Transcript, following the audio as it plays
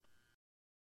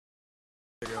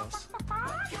Girls.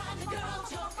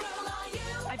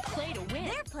 I play to win.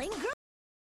 They're playing girl.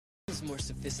 It's more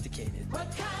sophisticated. What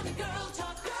kind of girl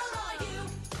talk girl are you?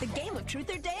 The game of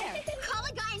truth or dare. Call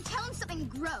a guy and tell him something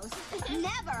gross.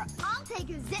 Never. I'll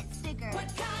take a zit sticker.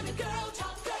 What kind of girl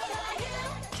talk girl are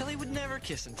you? Kelly would never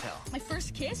kiss and tell. My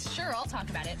first kiss? Sure, I'll talk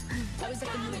about it. I was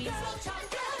at the movies.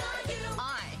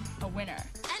 I'm a winner.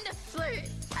 And a flirt,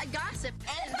 a gossip,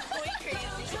 and boy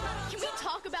crazy. Can we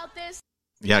talk about this?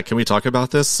 Yeah, can we talk about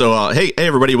this? So, hey,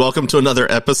 everybody, welcome to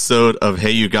another episode of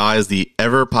Hey You Guys, the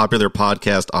ever-popular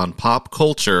podcast on pop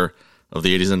culture of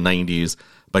the 80s and 90s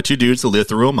by two dudes who live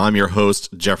through them. I'm your host,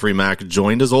 Jeffrey Mack,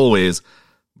 joined as always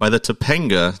by the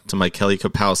Topanga to my Kelly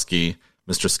Kapowski,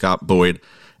 Mr. Scott Boyd.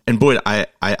 And Boyd,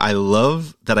 I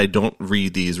love that I don't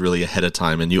read these really ahead of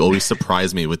time, and you always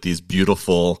surprise me with these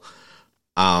beautiful,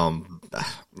 I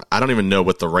don't even know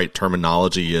what the right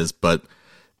terminology is, but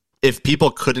if people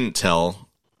couldn't tell,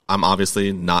 I'm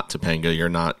obviously not Topanga, you're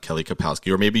not Kelly Kapowski,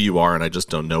 or maybe you are and I just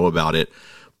don't know about it.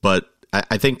 But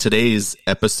I think today's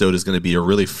episode is going to be a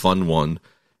really fun one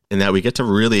in that we get to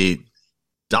really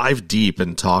dive deep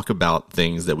and talk about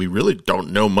things that we really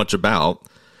don't know much about.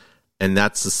 And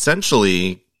that's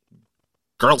essentially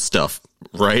girl stuff,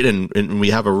 right? And we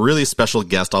have a really special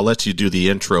guest. I'll let you do the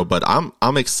intro, but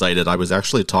I'm excited. I was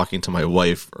actually talking to my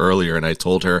wife earlier and I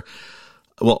told her,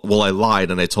 Well, I lied,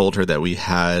 and I told her that we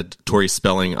had Tori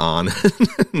Spelling on,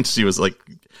 and she was like,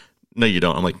 no, you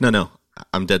don't. I'm like, no,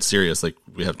 I'm dead serious. Like,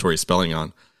 we have Tori Spelling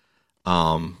on.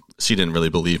 She didn't really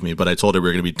believe me, but I told her we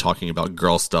were going to be talking about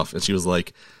girl stuff, and she was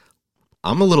like,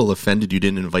 I'm a little offended you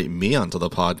didn't invite me onto the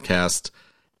podcast,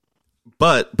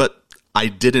 but I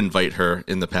did invite her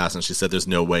in the past, and she said there's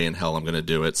no way in hell I'm going to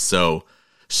do it. So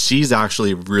she's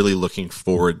actually really looking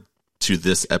forward to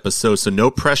this episode, so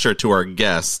no pressure to our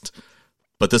guest.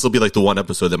 But this will be like the one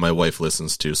episode that my wife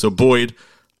listens to. So, Boyd,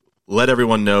 let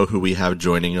everyone know who we have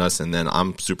joining us, and then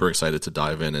I'm super excited to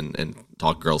dive in and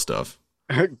talk girl stuff.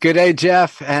 Good day,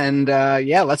 Jeff. And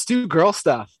yeah, let's do girl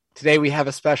stuff. Today we have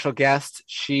a special guest.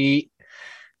 She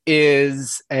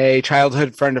is a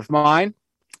childhood friend of mine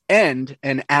and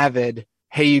an avid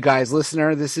Hey You Guys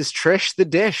listener. This is Trish the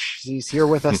Dish. She's here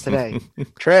with us today.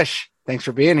 Trish, thanks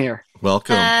for being here.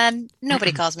 Welcome.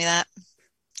 Nobody calls me that.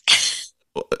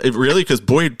 Really? Because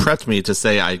Boyd prepped me to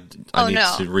say I need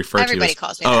to refer to you. Everybody as,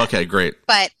 calls me that. Oh, okay, great.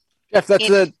 But Jeff, that's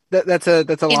a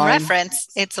in line. reference,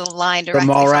 it's a line directly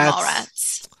from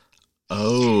Mallrats.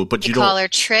 Oh, but you call don't her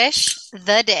Trish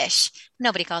the Dish.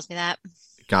 Nobody calls me that.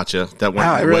 Gotcha. That went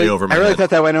Wow, way over my head. I really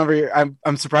thought that went over your.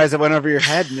 I'm surprised that went over your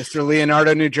head, Mr.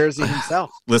 Leonardo, New Jersey himself.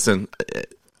 Listen,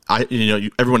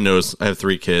 everyone knows I have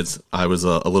 3 kids. I was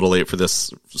a little late for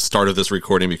this start of this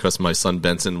recording because my son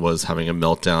Benson was having a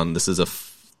meltdown. This is I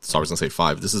was going to say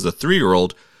 5. This is a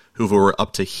 3-year-old who, if we were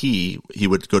up to he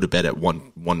would go to bed at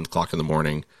 1 o'clock in the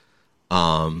morning.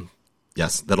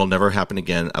 Yes, that'll never happen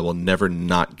again. I will never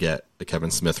not get a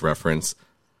Kevin Smith reference.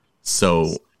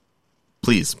 So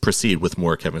please proceed with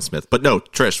more Kevin Smith. But no,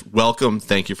 Trish, welcome.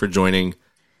 Thank you for joining.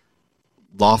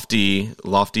 Lofty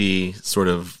sort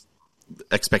of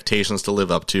expectations to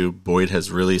live up to. Boyd has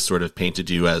really sort of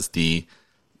painted you as the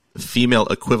female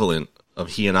equivalent of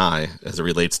He and I as it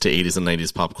relates to 80s and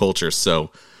 90s pop culture.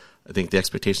 So I think the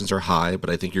expectations are high, but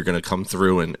I think you're going to come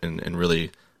through and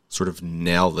really sort of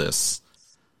nail this.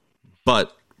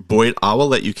 But Boyd, I will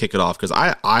let you kick it off because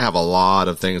I have a lot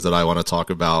of things that I want to talk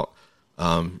about.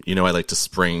 I like to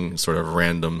spring sort of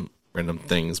random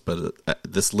things, but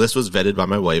this list was vetted by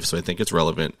my wife, so I think it's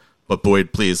relevant. But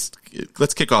Boyd, please,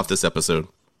 let's kick off this episode.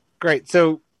 Great.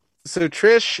 So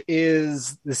Trish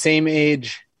is the same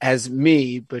age as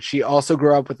me, but she also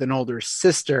grew up with an older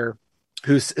sister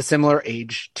who's a similar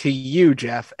age to you,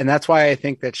 Jeff. And that's why I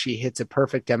think that she hits a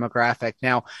perfect demographic.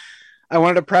 Now, I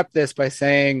wanted to prep this by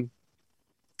saying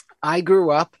I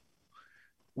grew up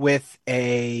with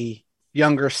a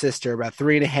younger sister, about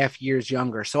 3.5 years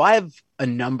younger. So I have a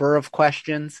number of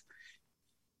questions,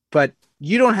 but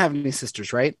you don't have any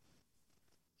sisters, right?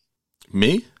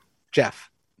 Me? Jeff?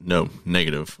 No,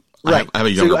 negative. Right. I have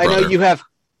a younger brother. I know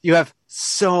you have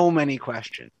so many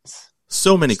questions.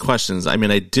 So many questions. I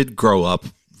mean, I did grow up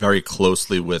very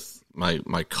closely with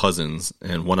my cousins,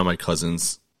 and one of my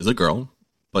cousins is a girl,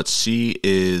 but she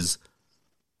is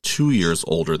 2 years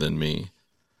older than me.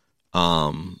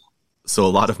 So a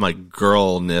lot of my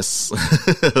girlness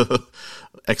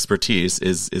expertise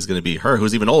is going to be her,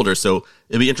 who's even older. So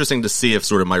it'd be interesting to see if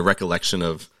sort of my recollection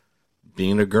of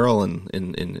being a girl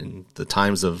in the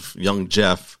times of young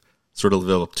Jeff sort of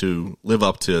live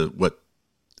up to what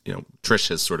Trish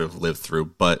has sort of lived through.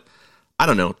 But I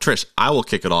don't know, Trish, I will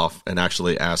kick it off and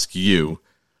actually ask you,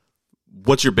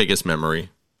 what's your biggest memory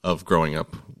of growing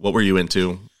up? What were you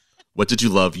into? What did you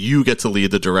love? You get to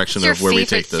lead the direction of where we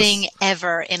take this. Your favorite thing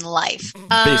ever in life.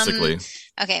 Basically.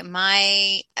 Okay,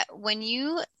 when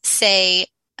you say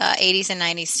 80s and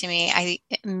 90s to me, I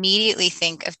immediately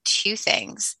think of two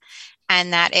things,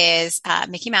 and that is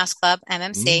Mickey Mouse Club,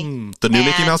 MMC. The new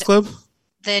Mickey Mouse Club?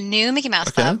 The new Mickey Mouse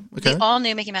Club. The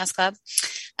all-new Mickey Mouse Club.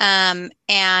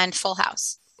 And Full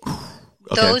House.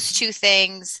 Okay. Those two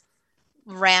things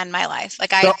ran my life.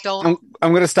 Like, I'm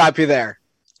going to stop you there.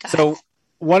 So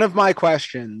one of my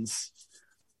questions,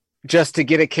 just to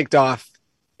get it kicked off,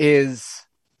 is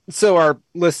so our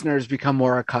listeners become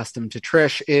more accustomed to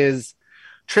Trish,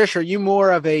 are you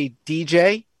more of a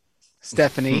DJ,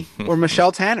 Stephanie, or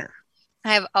Michelle Tanner?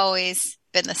 I have always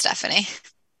been the Stephanie.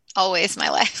 Always my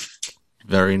life.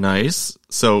 Very nice.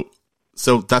 So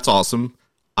that's awesome.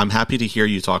 I'm happy to hear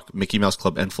you talk Mickey Mouse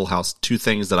Club and Full House, two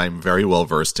things that I'm very well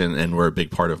versed in and were a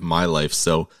big part of my life.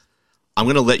 So I'm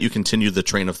going to let you continue the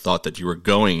train of thought that you were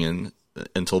going in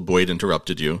until Boyd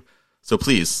interrupted you. So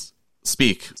please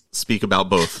speak about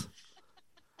both.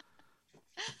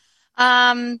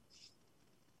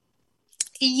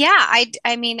 Yeah,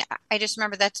 I mean, I just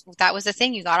remember that was the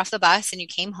thing. You got off the bus and you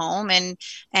came home and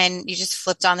you just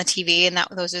flipped on the TV, and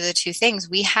those are the two things.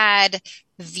 We had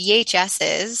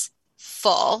VHSs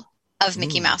full of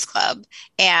Mickey Mouse Club,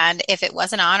 and if it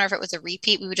wasn't on or if it was a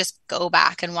repeat, we would just go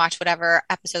back and watch whatever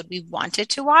episode we wanted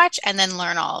to watch and then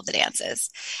learn all of the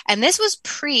dances. And this was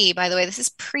by the way, this is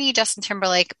pre Justin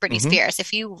Timberlake, Britney Spears.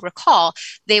 If you recall,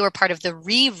 they were part of the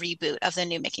reboot of the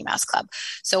new Mickey Mouse Club.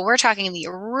 So we're talking the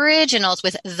originals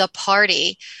with The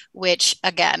Party, which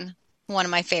again, one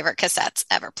of my favorite cassettes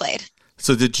ever played.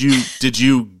 So did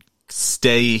you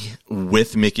stay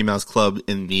with Mickey Mouse Club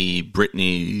in the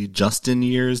Britney Justin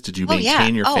years? Did you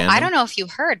maintain your fandom? I don't know if you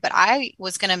heard, but I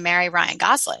was going to marry Ryan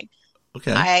Gosling.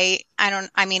 Okay. I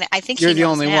think you're the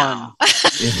only now. one.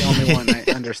 You're the only one.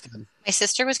 I understand. My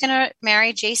sister was going to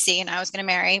marry JC, and I was going to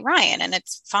marry Ryan, and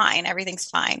it's fine. Everything's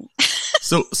fine.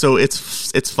 So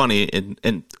it's funny,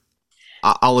 and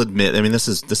I'll admit, I mean, this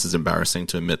is embarrassing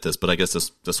to admit this, but I guess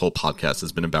this whole podcast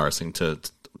has been embarrassing to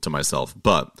myself.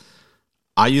 But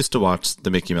I used to watch the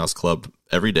Mickey Mouse Club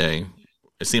every day.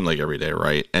 It seemed like every day,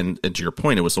 right? And to your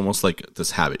point, it was almost like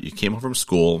this habit. You came home from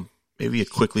school, maybe you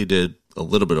quickly did a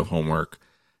little bit of homework,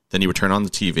 then you would turn on the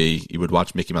TV, you would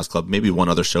watch Mickey Mouse Club, maybe one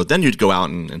other show, then you'd go out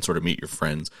and sort of meet your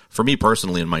friends. For me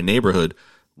personally, in my neighborhood,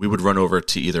 we would run over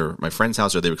to either my friend's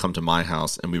house or they would come to my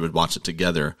house and we would watch it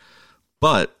together.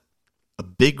 But a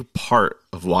big part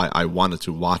of why I wanted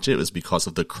to watch it was because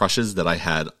of the crushes that I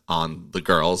had on the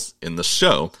girls in the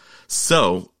show.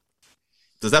 So,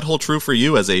 does that hold true for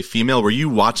you as a female? Were you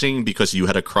watching because you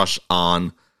had a crush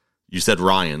on, you said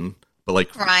Ryan, but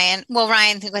like... Ryan,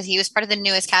 because he was part of the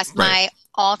newest cast. Right. My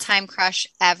all-time crush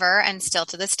ever, and still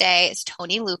to this day, is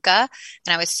Tony Luca.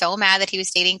 And I was so mad that he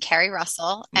was dating Carrie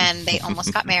Russell, and they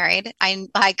almost got married.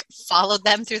 I followed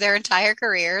them through their entire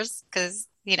careers because,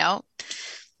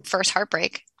 first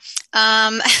heartbreak.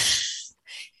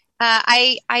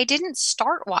 I didn't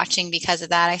start watching because of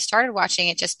that. I started watching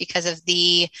it just because of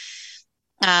the,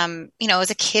 it was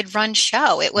a kid-run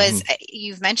show. It was,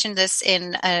 you've mentioned this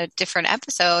in a different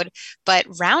episode, but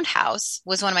Roundhouse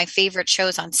was one of my favorite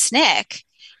shows on Snick.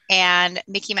 And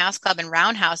Mickey Mouse Club and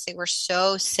Roundhouse, they were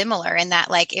so similar in that,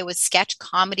 like, it was sketch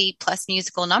comedy plus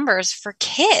musical numbers for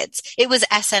kids. It was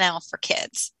SNL for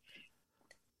kids.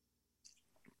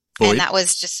 Boyd? And that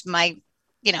was just my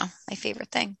favorite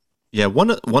thing. Yeah, one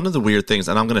of the weird things,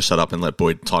 and I'm going to shut up and let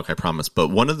Boyd talk, I promise, but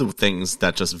one of the things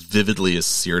that just vividly is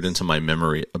seared into my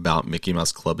memory about Mickey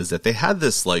Mouse Club is that they had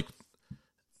this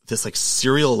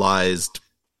serialized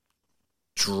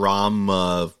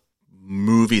drama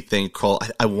movie thing called,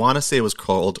 I want to say it was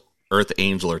called Earth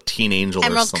Angel or Teen Angel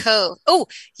Emerald or something. Cove. Oh,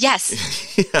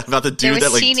 yes. Yeah, about the dude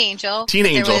that Teen Angel.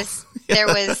 There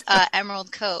was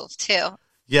Emerald Cove too.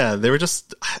 Yeah, they were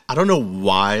just, I don't know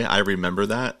why I remember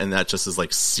that, and that just is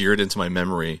like seared into my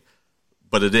memory,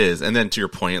 but it is. And then to your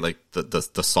point, like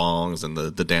the songs and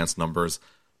the dance numbers,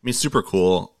 I mean, super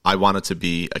cool. I wanted to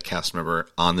be a cast member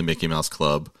on the Mickey Mouse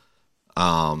Club.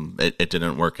 It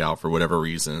didn't work out for whatever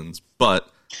reasons, but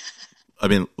I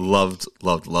mean, loved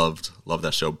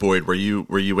that show. Boyd, were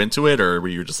you into it, or were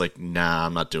you just like, nah,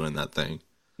 I'm not doing that thing?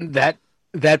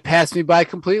 That passed me by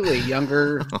completely.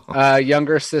 Younger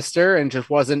sister, and just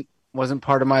wasn't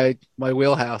part of my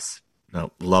wheelhouse.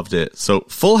 No, loved it. So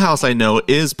Full House, I know,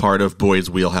 is part of Boyd's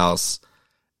wheelhouse,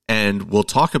 and we'll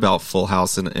talk about Full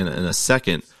House in a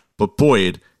second. But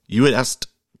Boyd, you had asked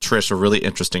Trish a really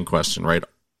interesting question, right?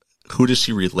 Who does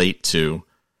she relate to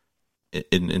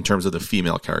in terms of the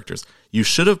female characters? You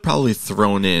should have probably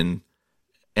thrown in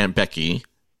Aunt Becky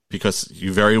because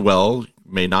you very well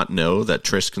may not know that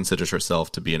Trish considers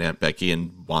herself to be an Aunt Becky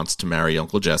and wants to marry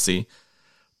Uncle Jesse.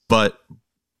 But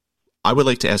I would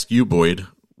like to ask you, Boyd,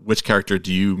 which character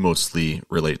do you mostly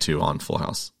relate to on Full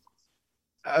House?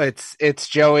 It's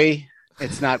Joey.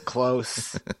 It's not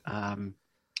close.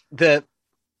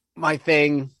 My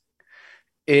thing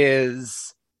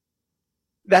is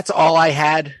that's all I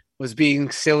had was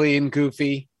being silly and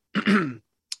goofy.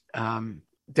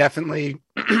 Definitely,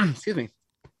 excuse me.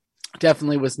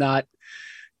 Definitely was not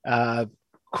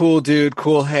cool dude,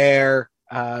 cool hair,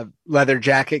 leather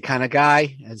jacket kind of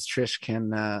guy, as Trish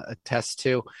can attest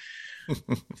to.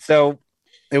 So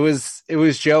it was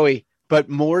Joey, but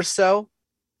more so,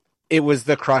 it was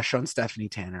the crush on Stephanie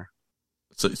Tanner.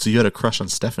 So you had a crush on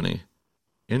Stephanie.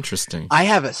 Interesting. I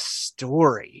have a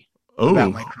story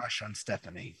about my crush on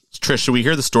Stephanie. Trish, should we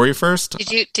hear the story first?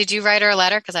 Did you write her a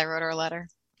letter? Because I wrote her a letter.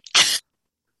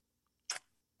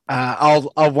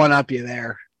 I'll one up you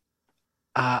there.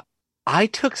 I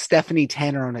took Stephanie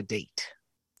Tanner on a date.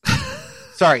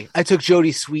 Sorry, I took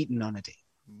Jodie Sweetin on a date.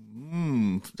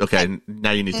 Okay,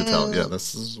 now you need to tell. Yeah,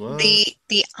 this is what...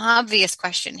 The obvious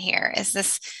question here is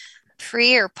this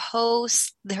pre or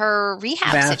post her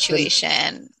rehab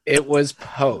situation? It was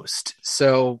post.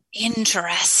 So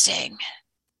interesting.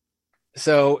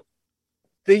 So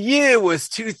the year was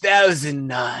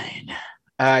 2009.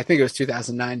 I think it was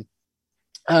 2009.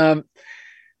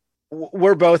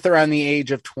 We're both around the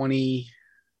age of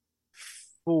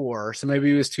 24, so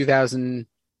maybe it was 2000.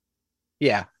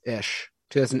 Yeah, ish.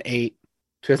 2008,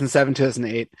 2007,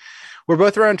 2008. We're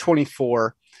both around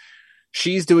 24.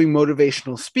 She's doing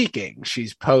motivational speaking.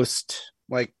 She's post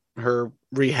like her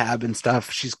rehab and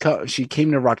stuff. She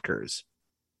came to Rutgers.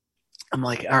 I'm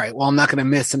like, all right, well, I'm not going to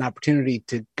miss an opportunity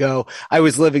to go. I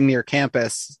was living near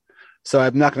campus, so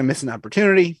I'm not going to miss an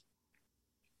opportunity.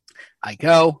 I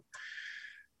go.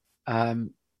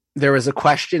 There was a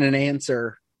question and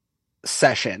answer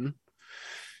session,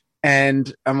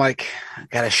 and I'm like, I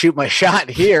got to shoot my shot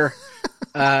here.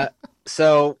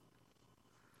 So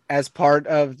as part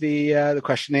of the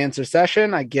question and answer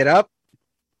session, I get up,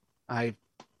 I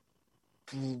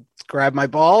grab my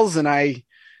balls, and I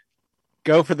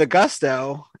go for the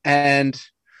gusto. And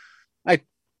I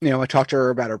talked to her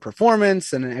about her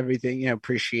performance and everything,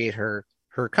 appreciate her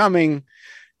coming.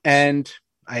 And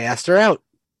I asked her out.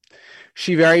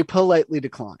 She very politely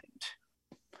declined.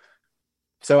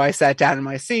 So I sat down in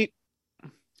my seat,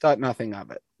 thought nothing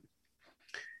of it.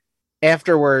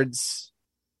 Afterwards,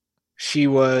 she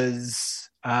was,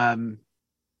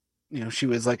 she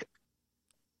was like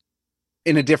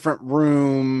in a different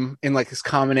room in like this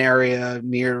common area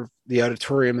near the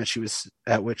auditorium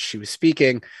at which she was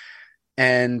speaking.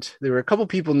 And there were a couple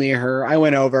people near her. I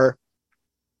went over,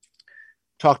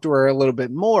 talked to her a little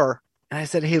bit more. And I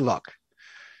said, hey, look,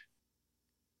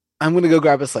 I'm going to go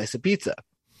grab a slice of pizza.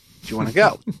 Do you want to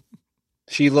go?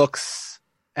 She looks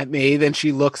at me, then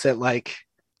she looks at like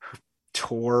her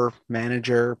tour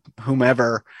manager,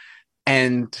 whomever.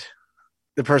 And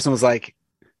the person was like,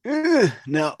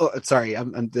 no, sorry,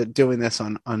 I'm doing this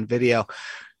on video.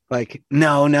 Like,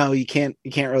 no, you can't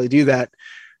really do that.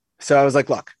 So I was like,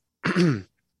 look,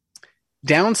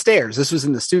 downstairs, this was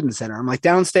in the student center. I'm like,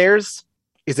 downstairs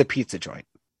is a pizza joint.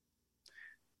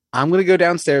 I'm going to go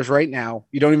downstairs right now.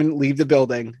 You don't even leave the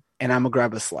building, and I'm going to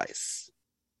grab a slice.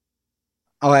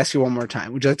 I'll ask you one more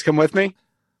time. Would you like to come with me?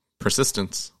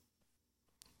 Persistence.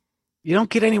 You don't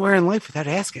get anywhere in life without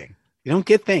asking. You don't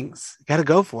get things. You got to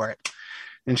go for it.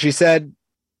 And she said,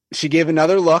 she gave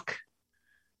another look,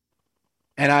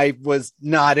 and I was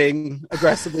nodding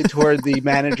aggressively toward the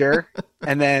manager.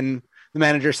 And then the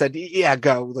manager said, yeah,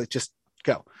 go. Like, just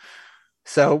go.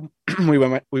 So we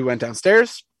went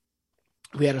downstairs.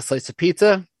 We had a slice of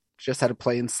pizza, just had a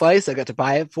plain slice. I got to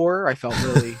buy it for her. I felt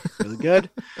really, really good.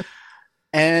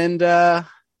 And that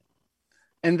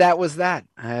was that.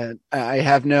 I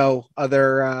have no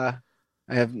other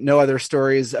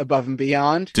stories above and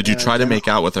beyond. Did you try to make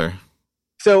out with her?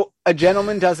 So a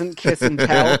gentleman doesn't kiss and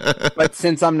tell, but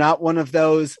since I'm not one of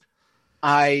those,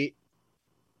 I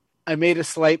made a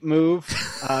slight move.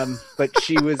 But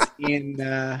she was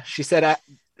she said,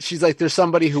 she's like, there's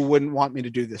somebody who wouldn't want me to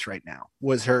do this right now,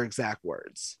 was her exact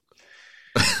words.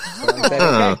 So I said,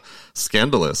 okay.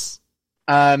 Scandalous.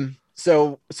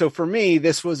 So for me,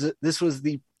 this was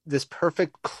this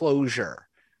perfect closure,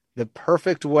 the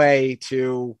perfect way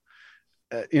to,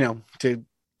 to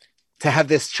have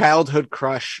this childhood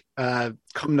crush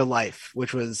come to life,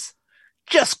 which was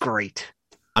just great.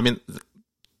 I mean,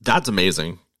 that's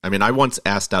amazing. I mean, I once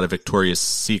asked out a Victoria's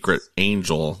Secret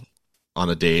angel on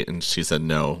a date, and she said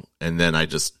no, and then I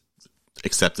just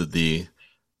accepted the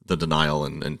the denial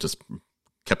and just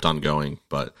kept on going.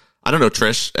 But I don't know,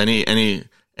 Trish,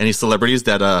 any celebrities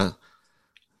that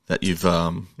you've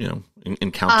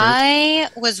encountered? I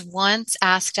was once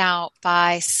asked out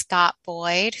by Scott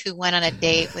Boyd, who went on a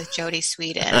date with Jodie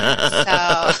Sweetin.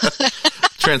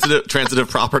 So transitive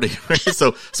property.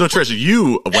 So Trish,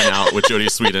 you went out with Jodie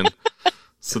Sweetin.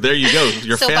 So there you go.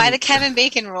 By the Kevin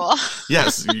Bacon rule.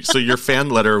 Yes. So your fan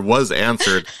letter was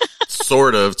answered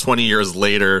sort of 20 years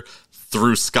later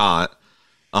through Scott.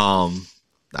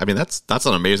 I mean, that's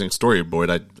an amazing story, Boyd.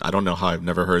 I don't know how I've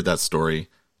never heard that story.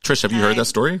 Trish, have you heard that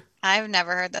story? I've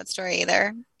never heard that story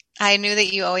either. I knew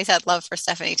that you always had love for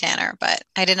Stephanie Tanner, but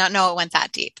I did not know it went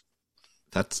that deep.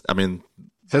 To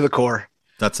the core.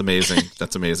 That's amazing.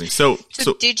 That's amazing. So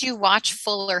did you watch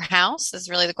Fuller House?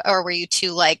 Or were you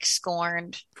too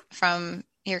scorned from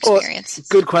your experience?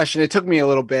 Well, good question. It took me a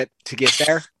little bit to get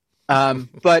there,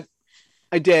 but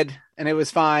I did, and it was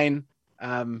fine.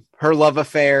 Her love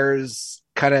affairs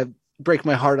kind of break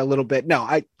my heart a little bit. No,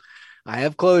 I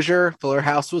have closure. Fuller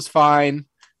House was fine,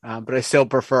 but I still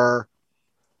prefer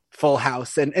Full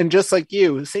House. And just like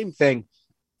you, same thing.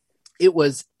 It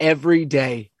was every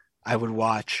day I would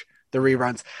watch the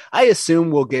reruns. I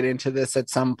assume we'll get into this at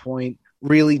some point,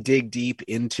 really dig deep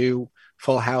into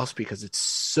Full House because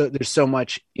there's so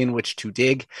much in which to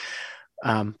dig.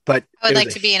 But I would like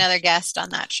to be another guest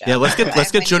on that show. Yeah, let's get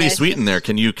Jodie Sweetin there.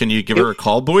 Can you give her a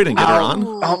call, Boyd, and get her on?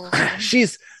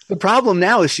 The problem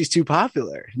now is she's too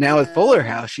popular. Now with Fuller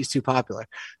House, she's too popular.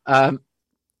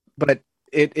 But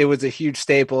it was a huge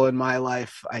staple in my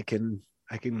life. I can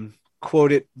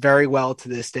quote it very well to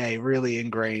this day, really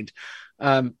ingrained.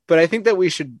 But I think that we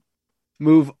should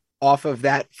move off of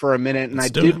that for a minute. And I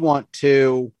did want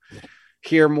to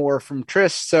hear more from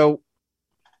Trish. So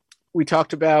we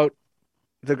talked about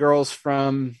the girls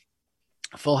from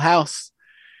Full House.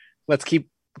 Let's keep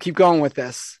going with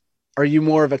this. Are you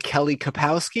more of a Kelly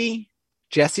Kapowski,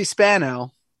 Jessie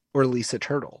Spano, or Lisa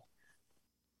Turtle?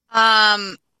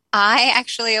 I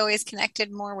actually always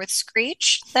connected more with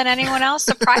Screech than anyone else.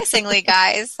 Surprisingly,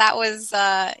 guys, that was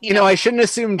I shouldn't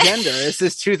assume gender. This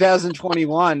is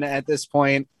 2021 at this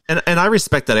point. And I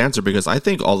respect that answer because I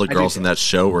think all the girls in that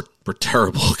show were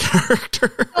terrible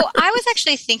characters. Oh, I was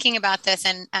actually thinking about this,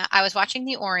 and I was watching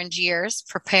The Orange Years,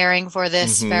 preparing for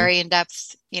this very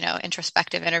in-depth,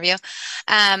 introspective interview.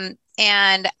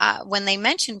 And when they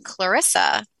mentioned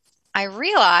Clarissa, I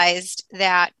realized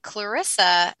that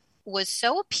Clarissa was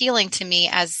so appealing to me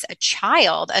as a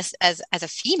child, as a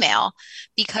female,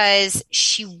 because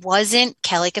she wasn't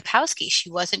Kelly Kapowski.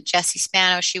 She wasn't Jessie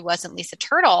Spano. She wasn't Lisa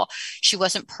Turtle. She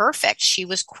wasn't perfect. She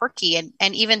was quirky.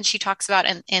 And even she talks about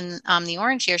in The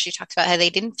Orange Years, she talks about how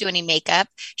they didn't do any makeup.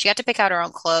 She got to pick out her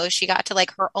own clothes. She got to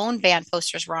her own band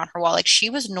posters were on her wall. She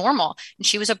was normal, and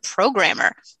she was a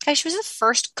programmer. Guys, she was the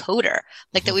first coder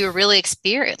that we were really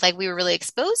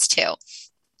exposed to.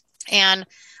 And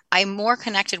I'm more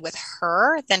connected with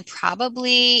her than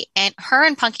probably, and her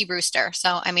and Punky Brewster.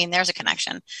 So, I mean, there's a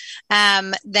connection,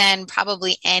 than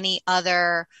probably any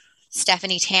other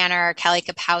Stephanie Tanner, Kelly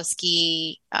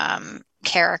Kapowski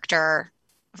character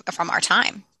from our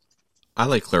time. I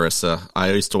like Clarissa.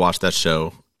 I used to watch that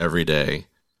show every day.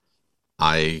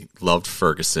 I loved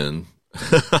Ferguson.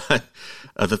 I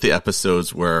thought the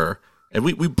episodes were, and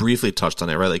we briefly touched on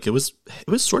it, right? It was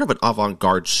sort of an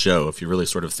avant-garde show, if you really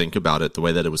sort of think about it, the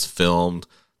way that it was filmed,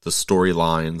 the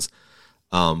storylines.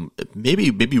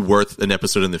 Maybe worth an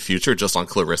episode in the future just on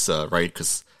Clarissa, right?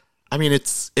 Because I mean,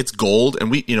 it's gold,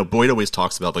 and Boyd always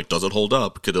talks about does it hold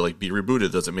up? Could it be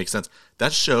rebooted? Does it make sense?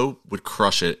 That show would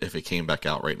crush it if it came back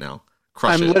out right now.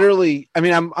 I'm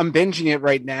binging it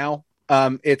right now.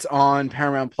 It's on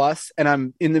Paramount Plus, and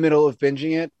I'm in the middle of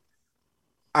binging it.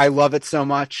 I love it so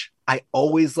much. I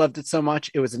always loved it so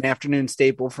much. It was an afternoon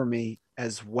staple for me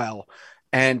as well.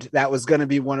 And that was going to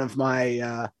be one of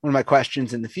my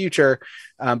questions in the future.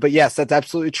 But yes, that's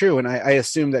absolutely true. And I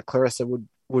assume that Clarissa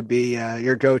would be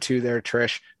your go-to there,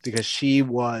 Trish, because she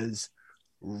was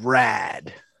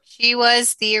rad. She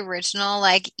was the original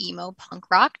emo punk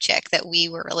rock chick that we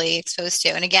were really exposed to.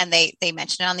 And again, they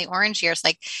mentioned it on The Orange Years.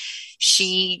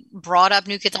 She brought up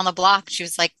New Kids on the Block. She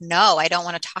was like, no, I don't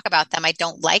want to talk about them. I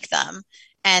don't like them.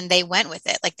 And they went with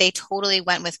it. They totally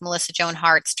went with Melissa Joan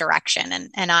Hart's direction.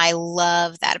 And I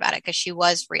love that about it because she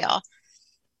was real.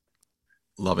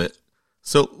 Love it.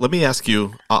 So let me ask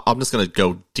you, I'm just going to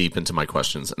go deep into my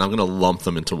questions, and I'm going to lump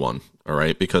them into one. All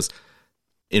right. Because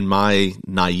in my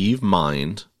naive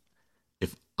mind,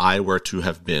 if I were to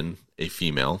have been a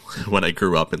female when I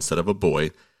grew up instead of a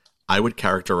boy, I would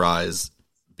characterize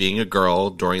being a girl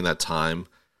during that time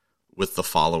with the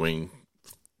following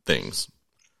things: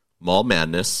 Mall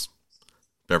Madness,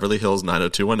 Beverly Hills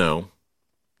 90210,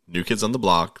 New Kids on the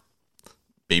Block,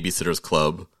 Babysitter's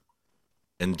Club,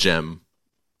 and Gem.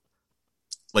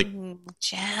 Like,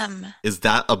 Gem. Is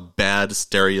that a bad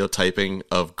stereotyping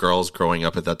of girls growing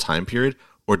up at that time period?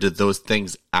 Or did those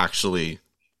things actually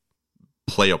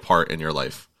play a part in your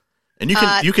life? And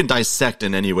you can dissect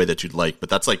in any way that you'd like, but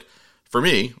that's like, for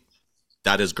me,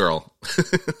 that is girl.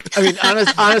 I mean,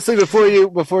 honestly,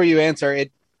 before you answer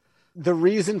it, the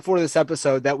reason for this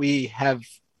episode that we have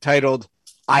titled,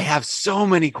 I have so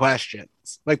many questions.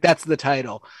 Like, that's the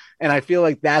title. And I feel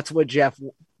like that's what Jeff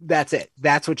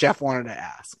wanted to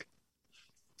ask.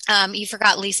 You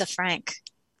forgot Lisa Frank.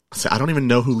 So I don't even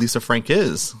know who Lisa Frank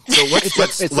is. So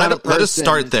let us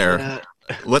start there.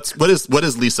 What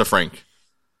is Lisa Frank?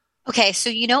 Okay, so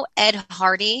you know Ed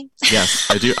Hardy? Yes,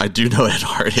 I do. I do know Ed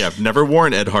Hardy. I've never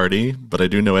worn Ed Hardy, but I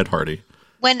do know Ed Hardy.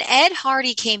 When Ed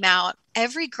Hardy came out,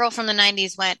 every girl from the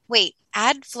 90s went, wait,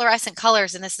 add fluorescent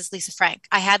colors and this is Lisa Frank.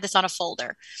 I had this on a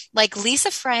folder. Like, Lisa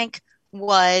Frank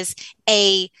was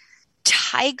a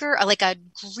tiger, like a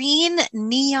green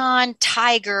neon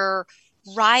tiger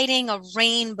riding a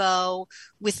rainbow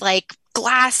with like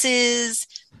glasses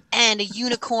and a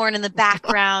unicorn in the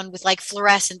background with like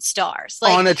fluorescent stars,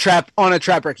 like on a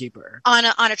trapper keeper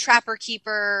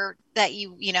that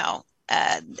you know,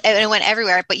 and it went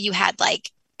everywhere. But you had like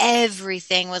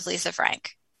everything was Lisa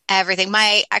Frank, everything.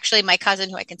 My cousin,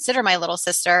 who I consider my little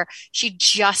sister, she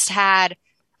just had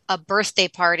a birthday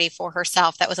party for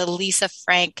herself that was a Lisa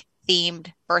Frank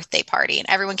themed birthday party, and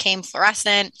everyone came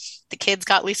fluorescent. The kids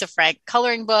got Lisa Frank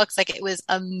coloring books. Like, it was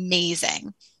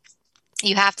amazing.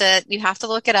 You have to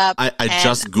look it up. I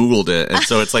just Googled it, and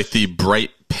so it's like the bright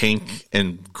pink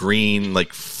and green,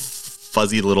 like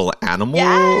fuzzy little animals.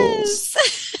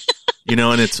 Yes. You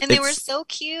know, and they were so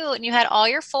cute. And you had all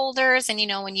your folders, and you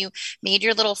know, when you made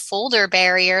your little folder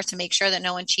barrier to make sure that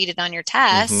no one cheated on your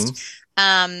test,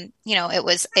 you know,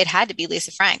 it had to be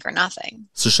Lisa Frank or nothing.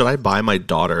 So should I buy my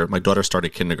daughter? My daughter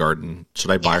started kindergarten. Should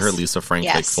I buy her Lisa Frank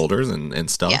like folders and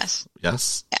stuff? Yes.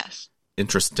 Yes. Yes.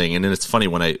 Interesting. And then it's funny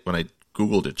when I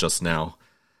Googled it just now,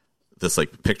 this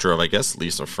like picture of, I guess,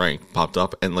 Lisa Frank popped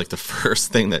up, and like the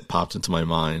first thing that popped into my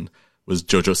mind was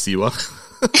JoJo Siwa.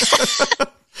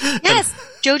 Yes,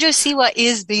 JoJo Siwa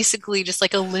is basically just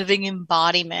like a living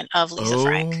embodiment of Lisa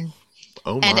Frank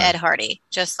and Ed Hardy.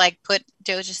 Just like put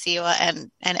JoJo Siwa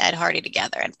and Ed Hardy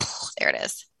together, and there it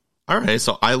is. All right,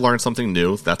 so I learned something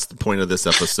new. That's the point of this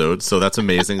episode. So that's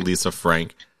amazing, Lisa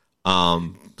Frank.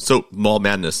 So Mall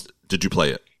Madness, did you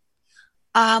play it?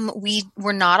 We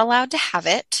were not allowed to have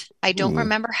it. I don't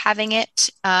remember having it.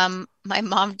 My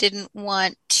mom didn't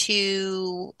want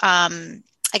to, I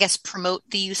guess, promote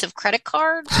the use of credit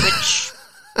cards, which,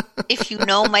 if you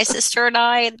know my sister and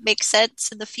I, it makes sense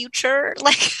in the future.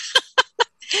 Like,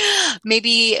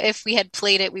 maybe if we had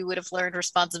played it, we would have learned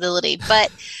responsibility.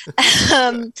 But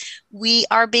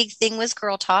our big thing was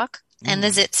Girl Talk and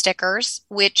the zit stickers,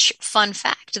 which, fun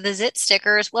fact, the zit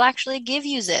stickers will actually give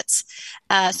you zits.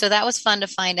 So that was fun to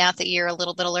find out that you're a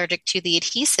little bit allergic to the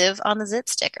adhesive on the zit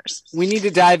stickers. We need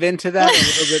to dive into that a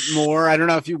little bit more. I don't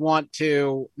know if you want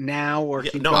to now or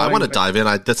keep going, I want to dive in.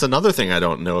 That's another thing I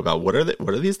don't know about. What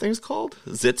are these things called?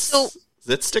 Zit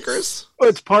stickers? Oh,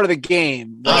 it's part of the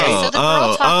game. Right? Yeah, so the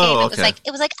Girl Talk game, it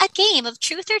was like a game of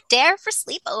truth or dare for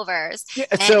sleepovers. Yeah,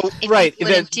 so if you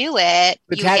wouldn't do it,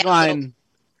 the tagline.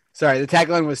 Sorry, the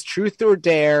tagline was "Truth or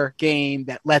Dare game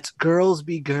that lets girls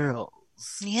be girls."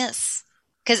 Yes,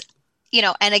 because you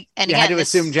know, and you again, had to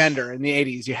assume gender in the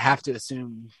 80s. You have to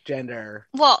assume gender.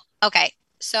 Well, okay.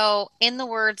 So, in the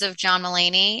words of John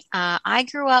Mulaney, I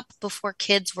grew up before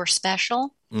kids were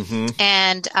special,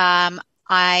 and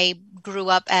I grew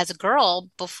up as a girl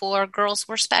before girls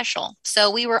were special. So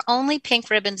we were only pink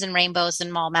ribbons and rainbows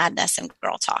and Mall Madness and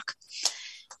Girl Talk.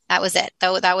 That was it.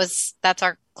 That's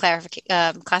our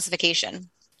classification.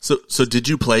 So did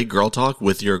you play Girl Talk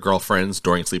with your girlfriends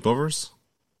during sleepovers?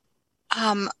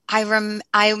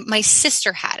 My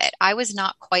sister had it. I was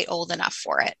not quite old enough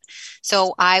for it.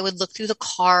 So I would look through the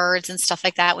cards and stuff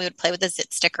like that. We would play with the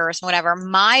zit stickers and whatever.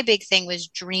 My big thing was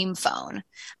Dream Phone.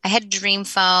 I had Dream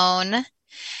Phone,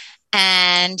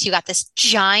 and you got this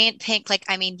giant pink, do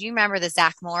you remember the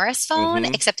Zach Morris phone?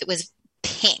 Except it was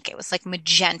pink. It was like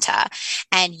magenta,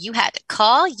 and you had to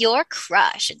call your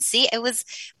crush and see. It was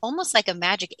almost like a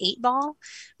Magic 8-Ball,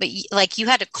 but you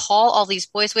had to call all these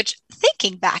boys, which,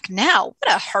 thinking back now,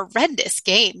 what a horrendous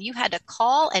game. You had to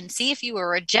call and see if you were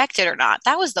rejected or not.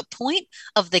 That was the point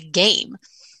of the game.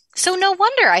 So no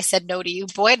wonder I said no to you,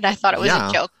 Boyd, and I thought it was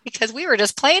a joke, because we were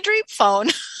just playing Dream Phone.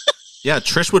 Yeah,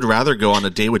 Trish would rather go on a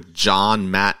date with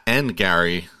John, Matt, and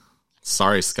Gary.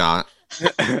 Sorry, Scott.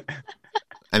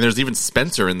 And there's even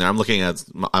Spencer in there. I'm looking at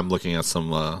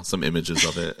some images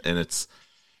of it, and it's.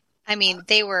 I mean,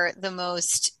 they were the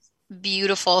most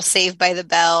beautiful Saved by the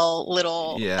Bell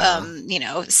little,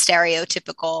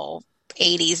 stereotypical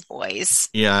 80s boys.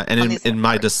 Yeah, and in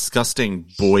my disgusting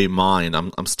boy mind,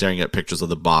 I'm staring at pictures of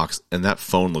the box, and that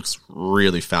phone looks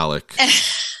really phallic.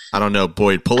 I don't know,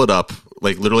 Boyd, pull it up.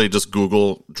 Like, literally just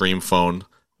Google Dream Phone,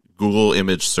 Google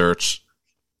image search,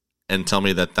 and tell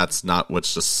me that that's not what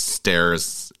just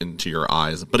stares into your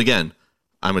eyes. But again,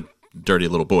 I'm a dirty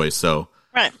little boy, so...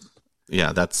 Right.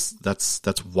 Yeah, that's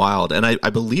wild. And I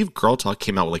believe Girl Talk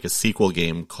came out with like a sequel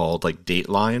game called like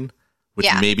Dateline, which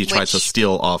maybe tried to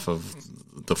steal off of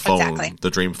the phone, the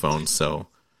Dream Phone. So,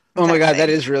 oh my God, that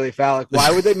is really phallic. Why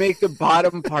would they make the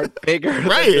bottom part bigger?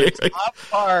 Right, than the top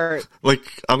part. Like,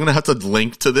 I'm gonna have to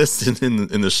link to this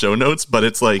in the show notes, but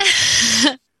it's like,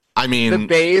 I mean, the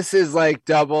base is like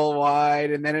double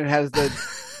wide, and then it has the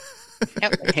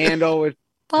handle with.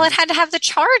 Well, it had to have the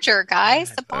charger,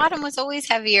 guys. The bottom was always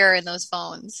heavier in those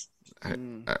phones. I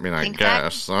mean, I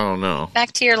guess. I don't know.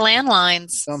 Back to your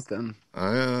landlines. Something.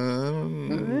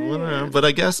 Whatever. But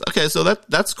I guess, okay, so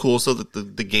that's cool. So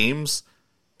the game's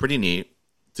pretty neat.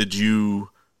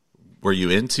 Were you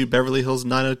into Beverly Hills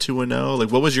 90210?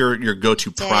 Like, what was your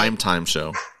go-to primetime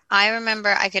show? I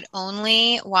remember I could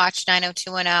only watch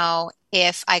 90210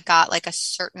 if I got like a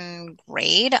certain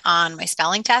grade on my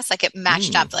spelling test. Like, it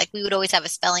matched up. Like, we would always have a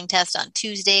spelling test on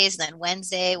Tuesdays, and then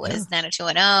Wednesday was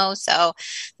 90210. So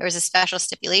there was a special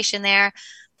stipulation there.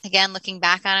 Again, looking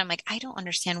back on it, I'm like, I don't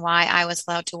understand why I was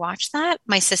allowed to watch that.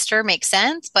 My sister makes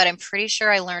sense, but I'm pretty sure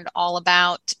I learned all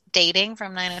about dating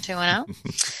from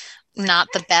 90210. Not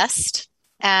the best.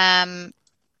 But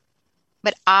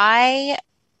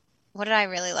what did I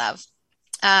really love?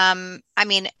 I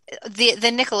mean, the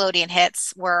Nickelodeon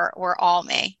hits were all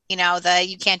me. You know,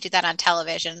 you can't do that on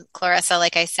television. Clarissa,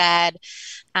 like I said,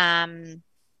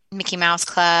 Mickey Mouse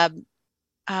Club.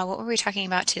 What were we talking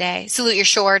about today? Salute Your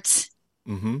Shorts,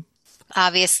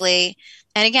 obviously.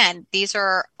 And again, this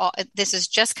is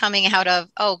just coming out of,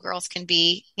 girls can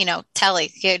be,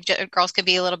 telly. Girls can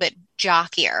be a little bit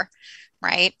jockier,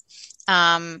 right?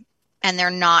 And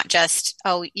they're not just,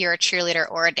 you're a cheerleader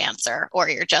or a dancer, or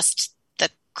you're just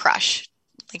the crush.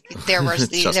 Like, there were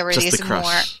these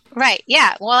more, right?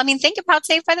 Yeah. Well, I mean, think about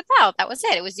Saved by the Bell. That was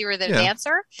it. It was, you were the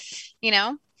dancer,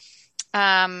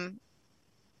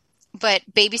 but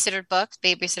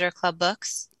Babysitter Club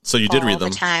books. So you did read them all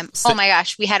the time. Oh my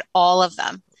gosh, we had all of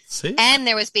them. See? And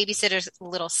there was Babysitter's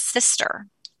Little Sister.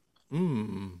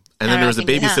 And then there was the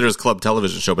Babysitter's Club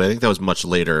television show, but I think that was much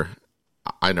later.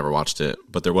 I never watched it,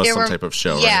 but there was some type of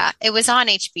show. Yeah, right? It was on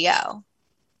HBO.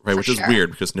 Right, which is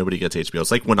weird because nobody gets HBO. It's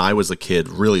like when I was a kid,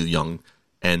 really young,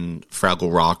 and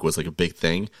Fraggle Rock was like a big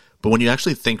thing. But when you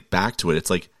actually think back to it, it's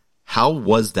like, how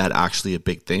was that actually a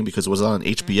big thing? Because it was on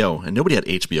HBO, and nobody had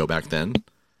HBO back then,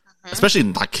 especially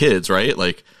not kids, right?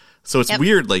 Like, so it's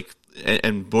weird. Like,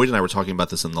 and Boyd and I were talking about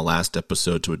this in the last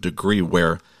episode to a degree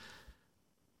where,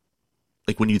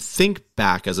 like, when you think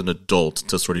back as an adult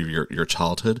to sort of your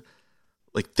childhood,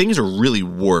 like, things are really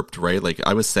warped, right? Like,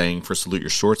 I was saying for Salute Your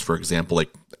Shorts, for example, like,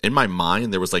 in my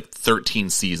mind, there was like 13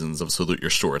 seasons of Salute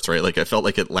Your Shorts, right? Like, I felt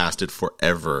like it lasted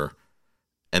forever.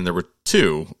 And there were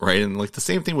 2, right? And like the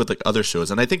same thing with like other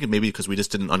shows. And I think maybe because we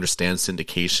just didn't understand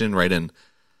syndication, right? And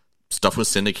stuff was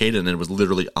syndicated and it was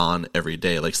literally on every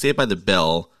day. Like Saved by the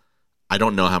Bell, I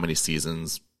don't know how many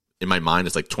seasons. In my mind,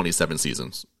 it's like 27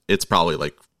 seasons. It's probably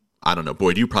like, I don't know.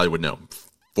 Boyd, you probably would know.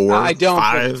 4, I don't,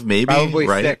 5, maybe, probably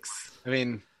right? 6. I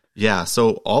mean, yeah.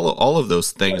 So all of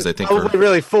those things, I think, probably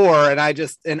really 4,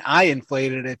 and I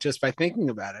inflated it just by thinking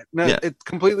about it. No, it's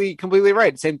completely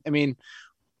right. Same. I mean,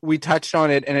 we touched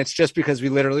on it, and it's just because we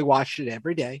literally watched it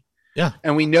every day. Yeah,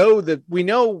 and we know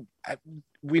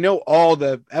all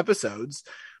the episodes,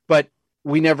 but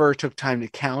we never took time to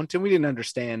count, and we didn't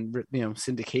understand,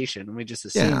 syndication, and we just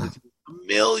assumed a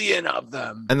million of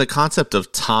them. And the concept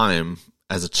of time.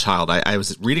 As a child, I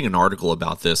was reading an article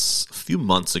about this a few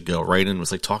months ago, right? And it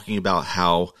was like talking about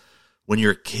how when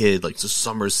you're a kid, like the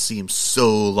summers seem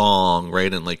so long,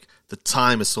 right? And like the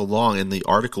time is so long. And the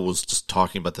article was just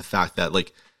talking about the fact that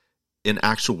like in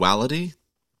actuality,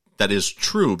 that is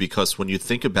true because when you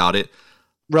think about it,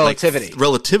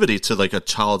 relativity to like a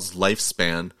child's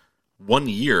lifespan, 1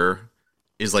 year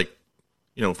is like,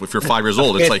 if you're 5 years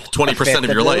old, it's like 20% of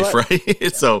your life,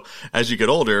 right? So as you get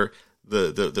older,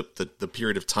 the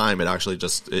period of time, it actually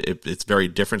just it's very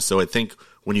different. So I think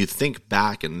when you think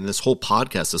back, and this whole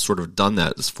podcast has sort of done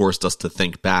that, it's forced us to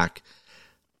think back.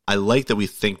 I like that we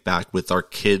think back with our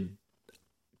kid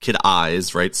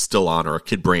eyes, right, still on, or our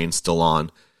kid brain still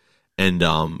on, and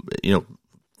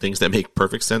things that make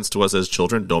perfect sense to us as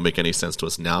children don't make any sense to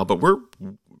us now, but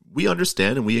we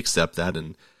understand and we accept that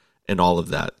and all of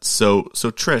that. So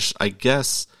Trish, I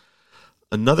guess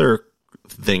another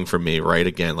thing for me, right?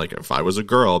 Again, like if I was a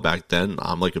girl back then,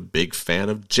 I'm like a big fan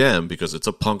of Gem because it's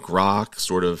a punk rock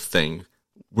sort of thing.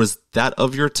 Was that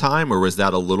of your time, or was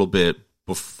that a little bit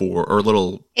before, or a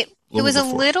little? It was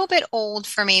before? A little bit old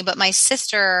for me, but my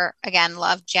sister again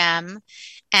loved Gem,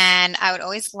 and I would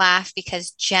always laugh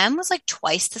because Gem was like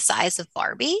twice the size of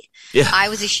Barbie. Yeah. I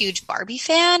was a huge Barbie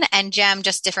fan, and Gem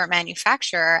just different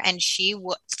manufacturer, and she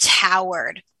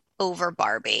towered over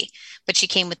Barbie, but she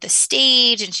came with the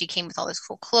stage and she came with all those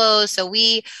cool clothes. So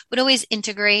we would always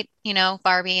integrate,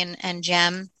 Barbie and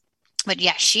Gem. But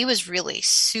yeah, she was really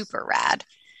super rad.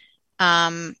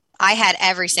 I had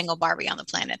every single Barbie on the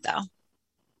planet though.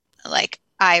 Like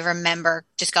I remember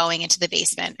just going into the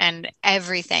basement and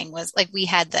everything was like, we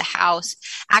had the house.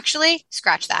 Actually,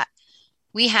 scratch that.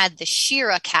 We had the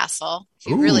She-Ra castle. If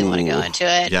you really want to go into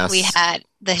it, yes. We had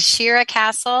the She-Ra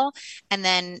castle, and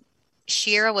then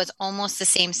She-Ra was almost the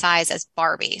same size as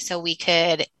Barbie. So we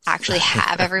could actually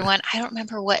have everyone. I don't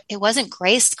remember it wasn't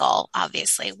Grayskull,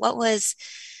 obviously. What was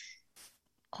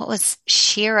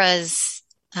She-Ra's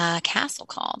castle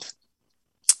called?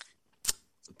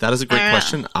 That is a great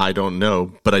question. I don't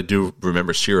know, but I do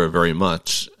remember She-Ra very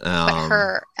much. But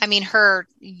her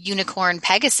unicorn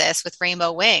Pegasus with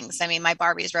rainbow wings. I mean, my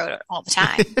Barbies rode it all the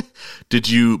time. Did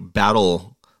you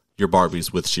battle your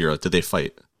Barbies with She-Ra? Did they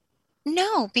fight?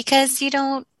 No, because you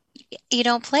don't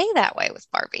play that way with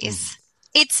Barbies.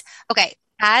 It's okay.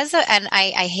 And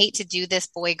I hate to do this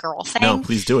boy girl thing. No,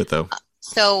 please do it though.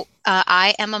 So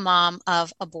I am a mom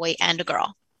of a boy and a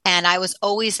girl. And I was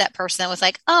always that person that was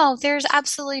like, oh, there's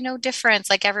absolutely no difference.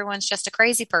 Like everyone's just a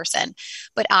crazy person.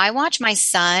 But I watch my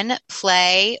son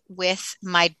play with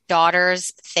my daughter's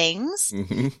things.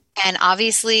 Mm-hmm. And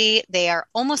obviously they are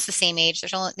almost the same age.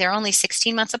 They're only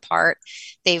 16 months apart.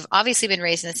 They've obviously been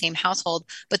raised in the same household,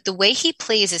 but the way he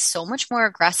plays is so much more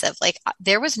aggressive. Like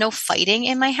there was no fighting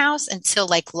in my house until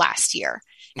like last year.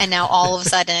 And now all of a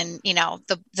sudden,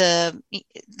 the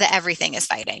everything is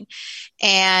fighting.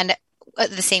 And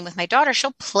the same with my daughter.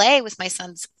 She'll play with my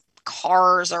son's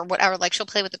cars or whatever. Like she'll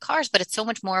play with the cars, but it's so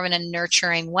much more in a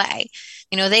nurturing way.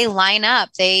 They line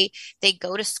up, they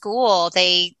go to school,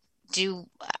 they do,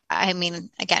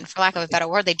 again, for lack of a better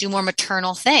word, they do more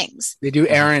maternal things. They do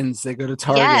errands. They go to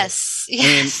Target. Yes.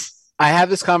 And I have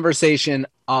this conversation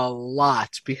a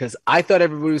lot because I thought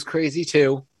everybody was crazy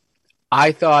too.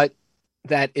 I thought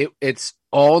that it's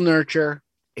all nurture.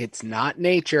 It's not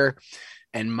nature.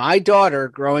 And my daughter,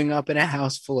 growing up in a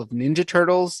house full of Ninja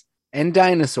Turtles and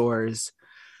dinosaurs,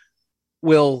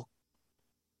 will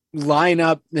line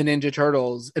up the Ninja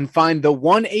Turtles and find the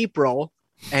one April,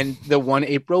 and the one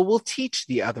April will teach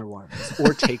the other ones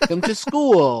or take them to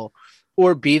school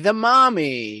or be the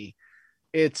mommy.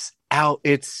 It's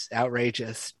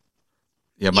outrageous.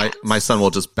 Yeah, my son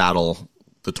will just battle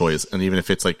the toys, and even if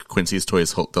it's like Quincy's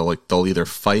toys, they'll either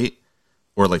fight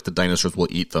or like the dinosaurs will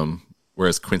eat them.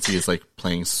 Whereas Quincy is like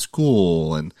playing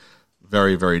school and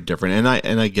very, very different.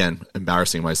 And again,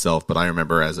 embarrassing myself, but I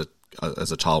remember as a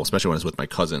child, especially when I was with my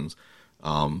cousins.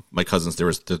 My cousins, there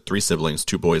was the 3 siblings,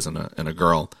 2 boys and a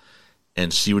girl,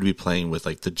 and she would be playing with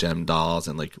like the Gem dolls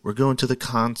and like we're going to the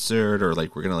concert or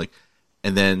like we're gonna like,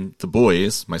 and then the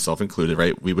boys, myself included,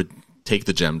 right? We would take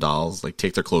the Gem dolls, like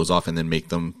take their clothes off, and then make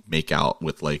them make out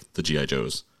with like the G.I.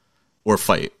 Joes. Or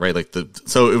fight, right?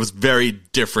 So it was very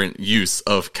different use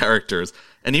of characters.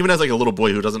 And even as like a little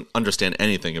boy who doesn't understand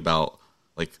anything about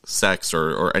like sex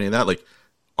or any of that, like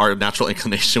our natural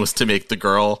inclination was to make the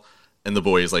girl and the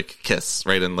boys like kiss,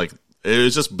 right? And like it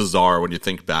was just bizarre when you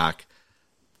think back,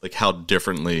 like how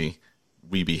differently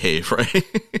we behave, right?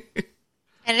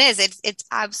 And it is. It's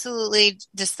absolutely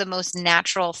just the most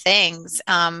natural things.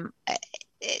 And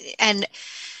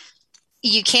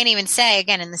you can't even say,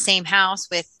 again, in the same house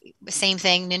with the same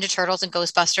thing, Ninja Turtles and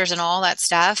Ghostbusters and all that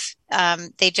stuff,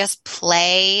 they just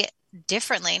play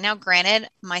differently. Now, granted,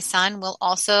 my son will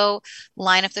also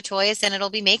line up the toys and it'll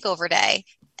be makeover day.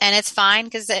 And it's fine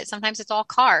because sometimes it's all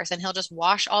cars and he'll just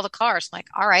wash all the cars. I'm like,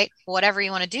 all right, whatever you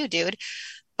want to do, dude.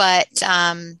 But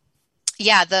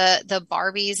yeah, the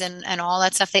Barbies and all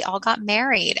that stuff, they all got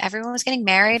married. Everyone was getting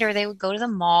married or they would go to the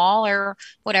mall or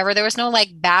whatever. There was no like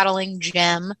battling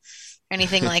Gem.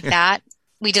 Anything like that.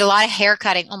 We did a lot of hair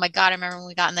cutting. Oh my God. I remember when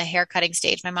we got in the hair cutting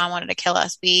stage, my mom wanted to kill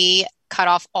us. We cut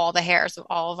off all the hairs of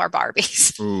all of our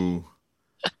Barbies. Ooh.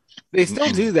 They still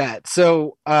do that.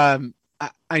 So I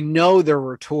know there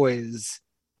were toys,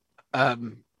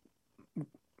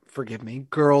 forgive me,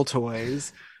 girl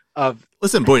toys of.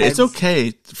 Listen, Boyd, it's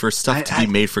okay for stuff to be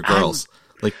made for girls.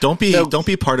 Like, don't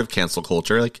be part of cancel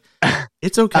culture. Like,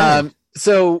 it's okay.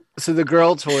 So the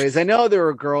girl toys. I know there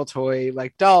were girl toy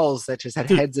like dolls that just had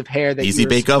heads of hair. That Easy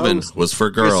Bake Oven was for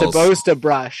girls. You're supposed to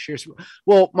brush.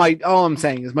 All I'm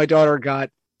saying is my daughter got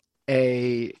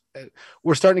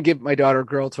we're starting to give my daughter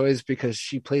girl toys because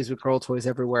she plays with girl toys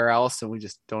everywhere else, and we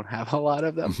just don't have a lot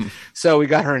of them. So we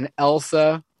got her an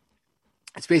Elsa.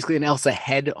 It's basically an Elsa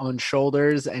head on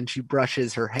shoulders, and she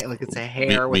brushes her hair like it's a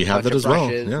hair. We have that as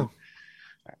brushes. Well.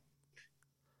 Yeah.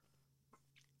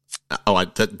 Oh,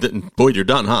 Boyd, you're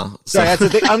done, huh? Sorry, that's the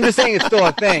thing. I'm just saying it's still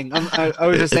a thing. I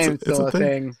was just saying it's still a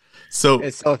thing. So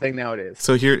it's still a thing nowadays.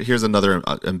 So here's another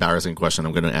embarrassing question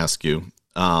I'm going to ask you,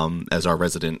 as our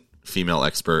resident female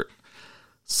expert.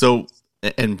 So,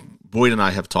 and Boyd and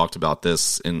I have talked about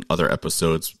this in other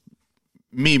episodes.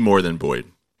 Me more than Boyd,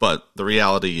 but the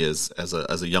reality is, as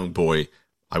a young boy,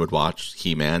 I would watch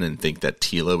He-Man and think that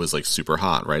Teela was like super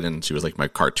hot, right? And she was like my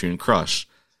cartoon crush.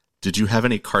 Did you have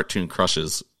any cartoon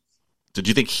crushes? Did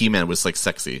you think He-Man was like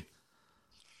sexy?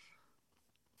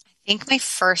 I think my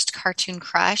first cartoon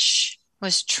crush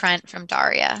was Trent from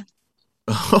Daria.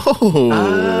 Oh,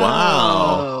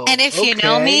 wow. And if you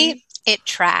know me, it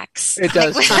tracks. It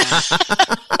does track.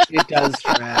 It does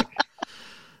track.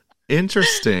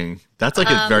 Interesting. That's like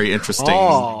a very interesting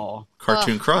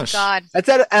cartoon crush. God. That's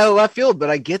out of left field, but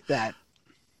I get that.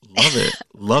 Love it.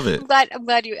 Love it. I'm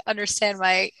glad you understand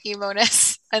my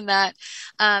emo-ness and that.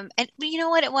 And you know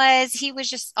what it was? He was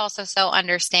just also so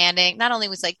understanding. Not only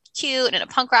was like cute and in a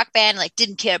punk rock band, like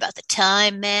didn't care about the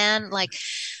time, man. Like,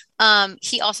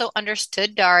 he also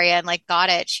understood Daria and like got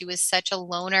it. She was such a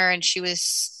loner, and she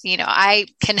was,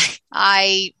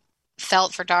 I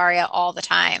felt for Daria all the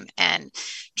time, and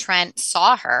Trent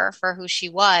saw her for who she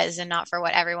was and not for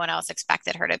what everyone else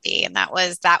expected her to be. And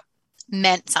that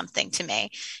meant something to me,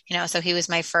 so he was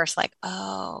my first like,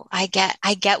 oh, I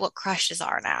get what crushes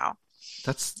are now.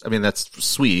 That's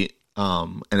sweet.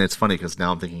 And it's funny because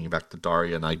now I'm thinking back to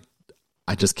Daria, and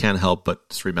I just can't help but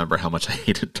just remember how much I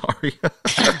hated Daria.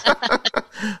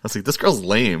 I was like, this girl's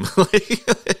lame. Well,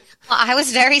 I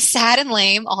was very sad and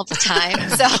lame all the time,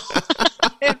 so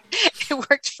it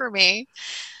worked for me.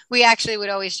 We actually would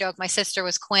always joke. My sister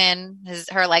was Quinn,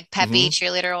 her like peppy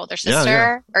cheerleader older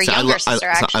sister or younger sister.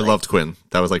 Actually, I loved Quinn.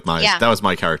 That was like that was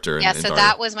my character. In so Daria.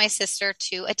 That was my sister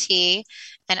to a T,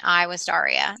 and I was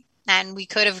Daria. And we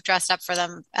could have dressed up for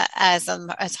them as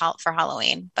for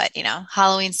Halloween, but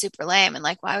Halloween's super lame, and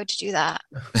like, why would you do that?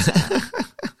 So.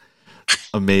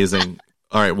 Amazing.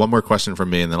 All right, one more question from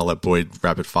me, and then I'll let Boyd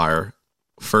rapid fire.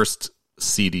 First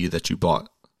CD that you bought?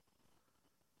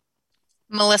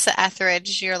 Melissa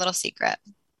Etheridge, Your Little Secret.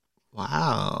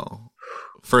 Wow.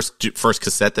 First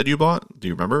cassette that you bought? Do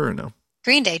you remember or no?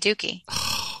 Green Day, Dookie.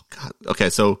 Oh God. Okay,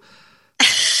 so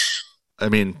I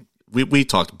mean, we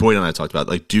talked. Boyd and I talked about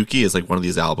like Dookie is like one of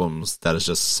these albums that is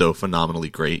just so phenomenally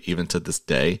great, even to this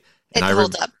day. And it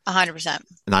holds up 100%.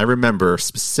 And I remember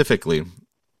specifically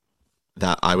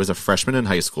that I was a freshman in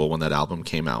high school when that album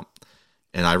came out,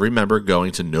 and I remember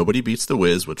going to Nobody Beats the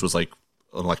Wiz, which was like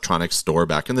an electronics store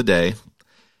back in the day,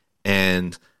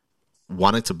 and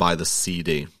wanted to buy the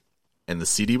CD, and the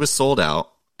CD was sold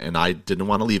out, and I didn't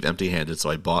want to leave empty-handed, so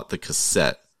I bought the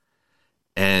cassette.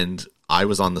 And I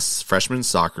was on the freshman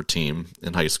soccer team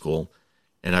in high school,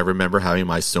 and I remember having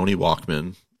my Sony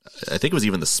Walkman. I think it was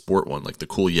even the sport one, like the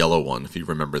cool yellow one, if you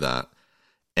remember that,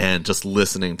 and just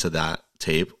listening to that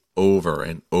tape over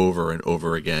and over and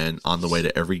over again on the way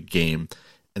to every game.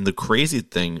 And the crazy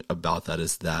thing about that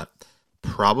is that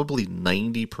probably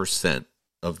 90%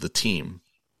 of the team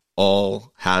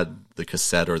all had the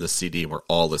cassette or the CD and were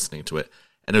all listening to it.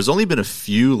 And there's only been a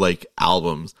few like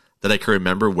albums that I can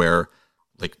remember where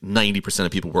like 90%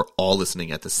 of people were all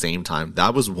listening at the same time.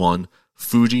 That was one.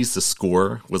 Fuji's The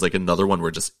Score was like another one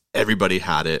where just everybody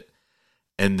had it.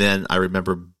 And then I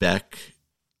remember Beck,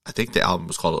 I think the album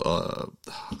was called,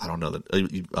 I don't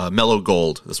know, Mellow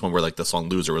Gold. This one where like the song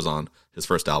Loser was on his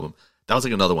first album. That was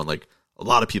like another one. Like a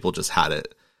lot of people just had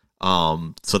it.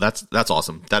 So that's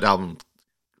awesome. That album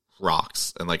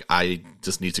rocks. And like, I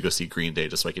just need to go see Green Day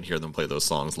just so I can hear them play those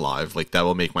songs live. Like that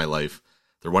will make my life.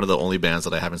 They're one of the only bands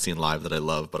that I haven't seen live that I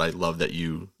love, but I love that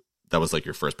that was like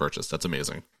your first purchase. That's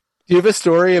amazing. Do you have a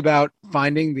story about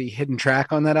finding the hidden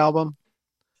track on that album?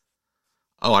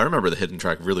 Oh, I remember the hidden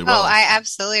track really well. Oh, I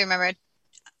absolutely remember it.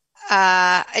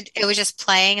 It was just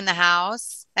playing in the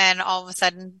house, and all of a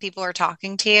sudden people are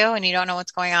talking to you and you don't know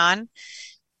what's going on.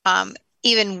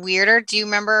 Even weirder, do you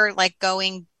remember like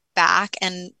going back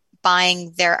and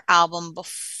buying their album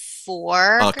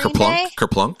before Green Day?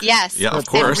 Kerplunk? Yes. Yeah, of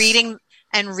course.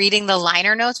 And reading the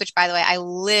liner notes, which by the way, I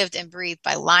lived and breathed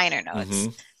by liner notes. Mm-hmm.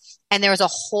 and there was a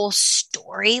whole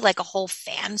story, like a whole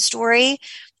fan story.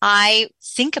 I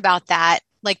think about that,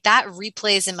 like that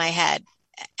replays in my head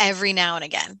every now and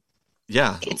again.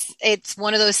 Yeah. It's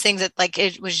one of those things that like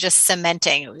it was just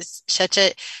cementing. It was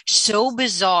so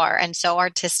bizarre and so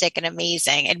artistic and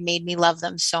amazing. It made me love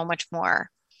them so much more.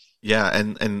 Yeah,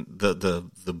 and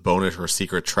the bonus or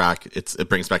secret track, it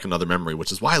brings back another memory,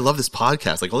 which is why I love this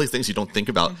podcast. Like all these things you don't think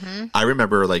about. Mm-hmm. I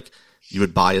remember like you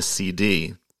would buy a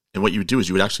CD, and what you would do is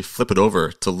you would actually flip it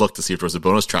over to look to see if there was a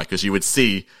bonus track, because you would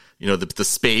see, you know, the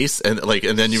space and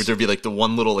then there'd be like the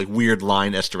one little like weird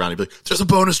line etched around. You'd be like, "There's a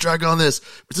bonus track on this.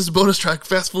 There's a bonus track.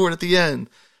 Fast forward at the end."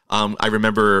 I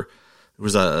remember there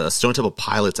was a Stone Temple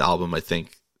Pilots album, I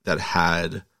think, that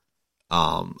had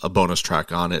a bonus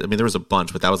track on it. I mean, there was a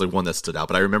bunch, but that was like one that stood out.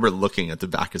 But I remember looking at the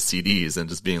back of CDs and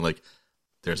just being like,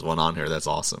 "There's one on here. That's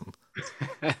awesome."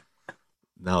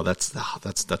 No, that's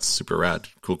super rad.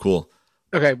 Cool.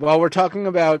 Okay, while we're talking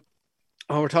about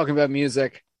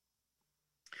music,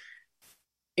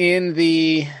 in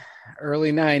the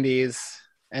early 90s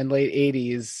and late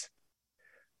 80s,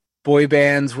 boy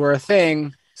bands were a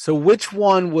thing. So which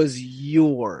one was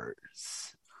yours?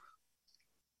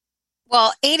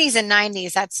 Well, 80s and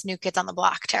 90s, that's New Kids on the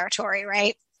Block territory,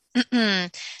 right?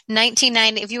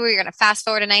 1990, if you were going to fast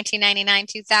forward to 1999,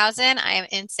 2000, I am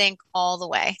NSYNC all the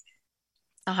way.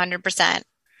 100%.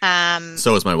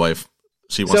 So is my wife.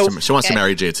 She wants to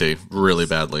marry JT really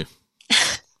badly.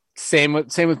 Same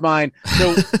with mine.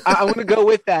 So I want to go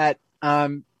with that.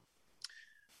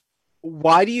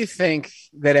 Why do you think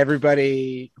that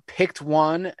everybody picked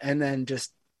one and then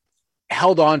just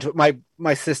held on to it?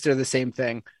 My sister, the same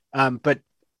thing. But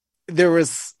there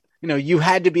was, you know, you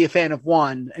had to be a fan of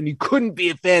one and you couldn't be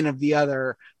a fan of the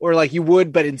other, or like you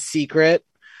would, but in secret,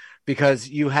 because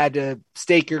you had to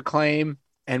stake your claim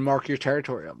and mark your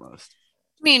territory almost.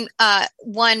 I mean,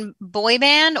 one boy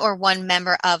band or one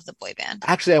member of the boy band?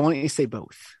 Actually, I want you to say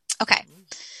both. Okay.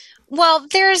 Well,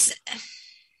 I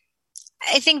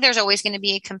think there's always going to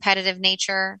be a competitive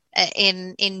nature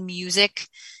in music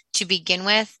to begin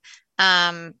with.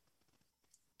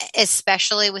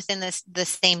 Especially within the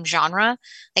same genre.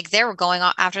 Like they were going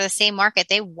after the same market.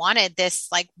 They wanted this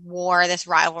like war, this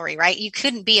rivalry, right? You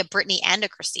couldn't be a Britney and a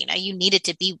Christina. You needed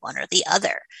to be one or the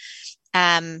other.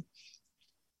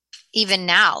 Even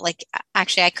now, like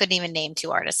actually I couldn't even name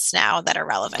two artists now that are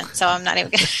relevant. So I'm not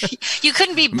even gonna, you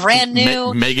couldn't be brand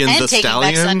new Megan and Thee Taking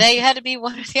Stallion. Back Sunday. You had to be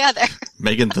one or the other.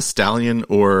 Megan Thee Stallion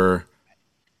or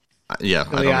Billie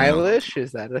Eilish?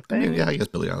 Is that a thing? I mean, yeah, I guess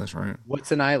Billie Eilish, right?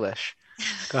 What's an Eilish?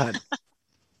 Go ahead.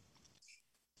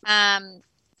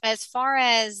 As far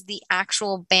as the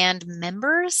actual band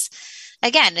members,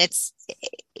 again,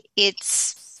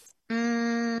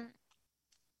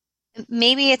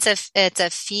 maybe it's a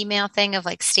female thing of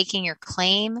like staking your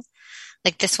claim.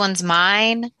 Like this one's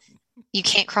mine. You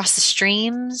can't cross the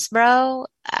streams, bro.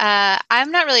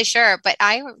 I'm not really sure, but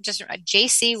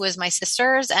JC was my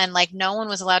sister's, and like no one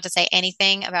was allowed to say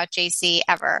anything about JC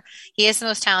ever. He is the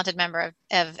most talented member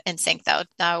of NSYNC, though.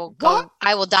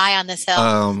 I will die on this hill.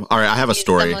 All right, I have a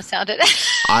story. The most talented.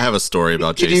 I have a story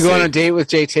about JC. Did you go on a date with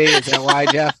JT? Is that why,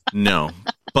 Jeff? No,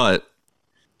 but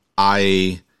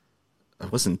I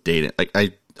wasn't dating. Like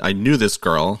I knew this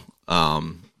girl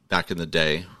back in the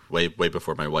day, way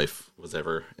before my wife was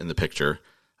ever in the picture.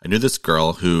 I knew this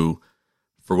girl who,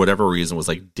 for whatever reason, was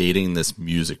like dating this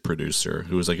music producer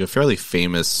who was like a fairly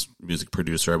famous music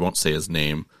producer. I won't say his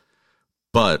name,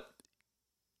 but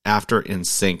after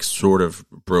NSYNC sort of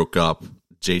broke up,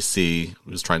 JC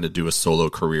was trying to do a solo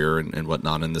career and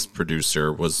whatnot, and this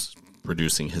producer was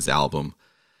producing his album.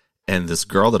 And this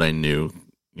girl that I knew,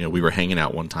 you know, we were hanging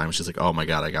out one time. She's like, "Oh my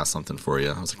God, I got something for you."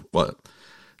 I was like, "What?"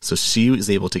 So she was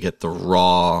able to get the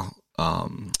raw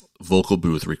vocal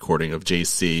booth recording of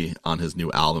JC on his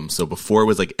new album. So before it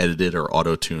was like edited or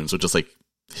auto-tuned, so just like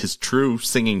his true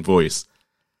singing voice.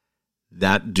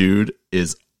 That dude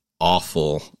is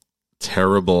awful,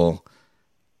 terrible.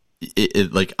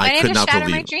 It like I could not believe.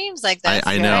 My dreams like this.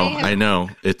 I know.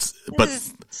 This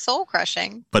is soul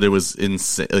crushing. But it was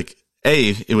insane. Like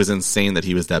A, it was insane that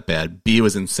he was that bad. B, it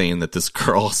was insane that this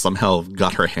girl somehow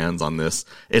got her hands on this.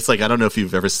 It's like, I don't know if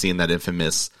you've ever seen that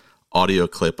infamous audio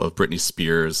clip of Britney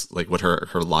Spears, like what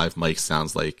her live mic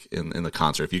sounds like in the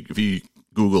concert. If you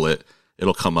Google it,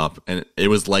 it'll come up, and it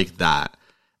was like that.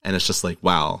 And it's just like,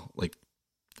 wow, like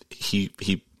he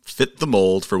fit the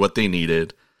mold for what they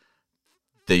needed.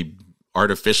 They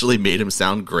artificially made him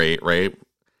sound great, right?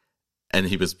 And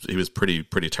he was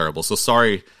pretty terrible. So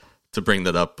sorry to bring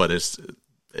that up, but it's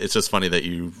just funny that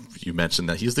you mentioned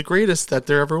that he's the greatest that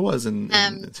there ever was.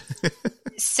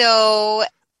 So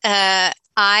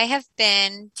I have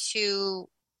been to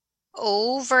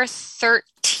over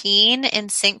 13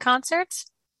 NSYNC concerts.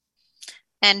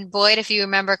 And Boyd, if you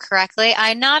remember correctly,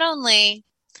 I not only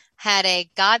had a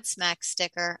Godsmack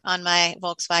sticker on my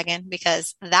Volkswagen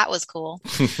because that was cool,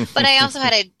 but I also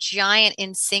had a giant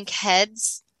NSYNC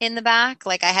heads in the back.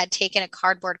 Like I had taken a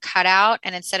cardboard cutout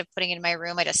and instead of putting it in my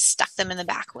room, I just stuck them in the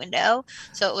back window.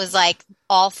 So it was like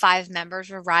all 5 members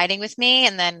were riding with me.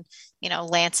 And then,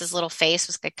 Lance's little face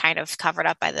was kind of covered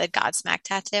up by the Godsmack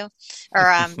tattoo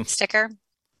or sticker.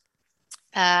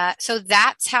 So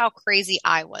that's how crazy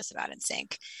I was about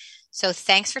NSYNC. So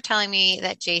thanks for telling me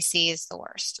that JC is the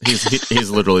worst. He's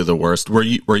literally the worst. Were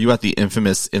you at the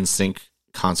infamous NSYNC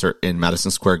concert in Madison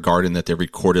Square Garden that they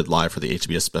recorded live for the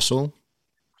HBS special?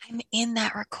 I'm in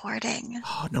that recording.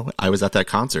 Oh no, I was at that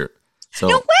concert. So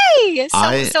no way.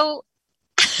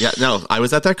 Yeah, no, I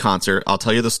was at that concert. I'll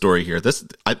tell you the story here. This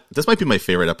might be my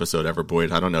favorite episode ever,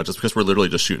 Boyd. I don't know, just because we're literally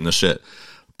just shooting the shit.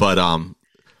 But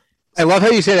I love how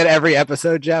you say that every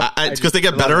episode, Jeff. It's because they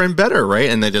get better and better, right?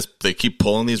 And they keep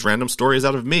pulling these random stories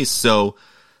out of me. So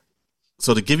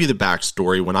to give you the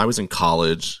backstory, when I was in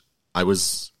college, I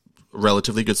was a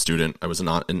relatively good student. I was in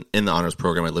the honors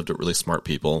program. I lived with really smart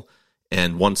people.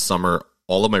 And one summer,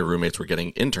 all of my roommates were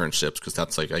getting internships because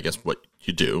that's like, I guess, what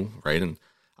you do, right? And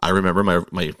I remember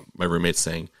my roommates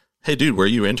saying, "Hey, dude, where are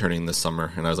you interning this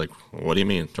summer?" And I was like, "What do you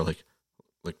mean?" They're like,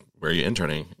 "Where are you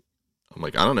interning?" I'm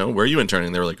like, "I don't know. Where are you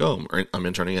interning?" They were like, "Oh, I'm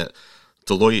interning at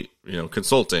Deloitte,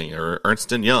 consulting or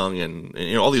Ernst & Young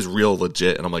and all these real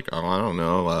legit." And I'm like, "Oh, I don't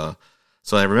know."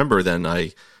 So I remember then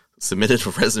I submitted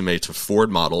a resume to Ford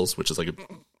Models, which is like a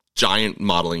giant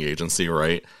modeling agency,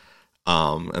 right?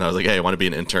 And I was like, "Hey, I want to be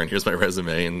an intern. Here's my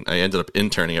resume." And I ended up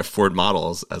interning at Ford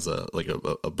Models as a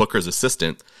booker's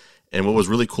assistant. And what was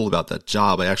really cool about that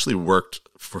job, I actually worked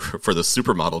for the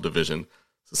supermodel division.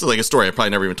 This is like a story I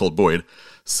probably never even told Boyd.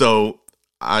 So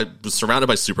I was surrounded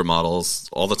by supermodels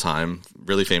all the time,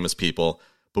 really famous people.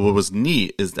 But what was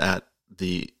neat is that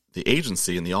the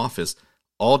agency in the office,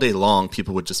 all day long,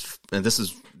 people would just, and this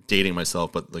is dating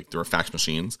myself, but like there were fax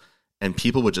machines, and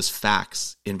people would just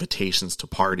fax invitations to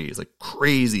parties, like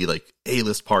crazy, like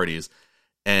A-list parties.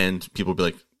 And people would be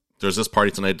like, "There's this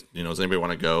party tonight, does anybody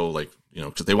want to go?" Like,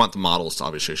 because they want the models to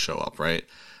obviously show up, right?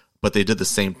 But they did the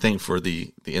same thing for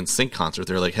the NSYNC concert.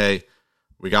 They're like, "Hey,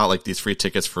 we got like these free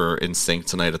tickets for NSYNC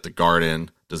tonight at the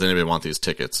Garden. Does anybody want these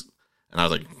tickets?" And I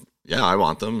was like, "Yeah, I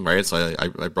want them," right? So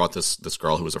I brought this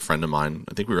girl who was a friend of mine.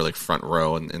 I think we were like front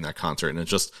row in that concert.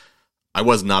 And I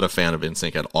was not a fan of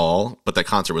NSYNC at all, but that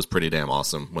concert was pretty damn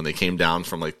awesome when they came down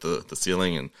from like the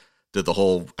ceiling and did the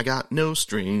whole "I got no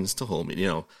strings to hold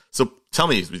me," So tell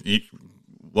me,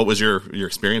 what was your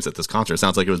experience at this concert? It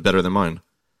sounds like it was better than mine.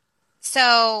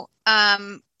 So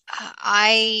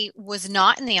I was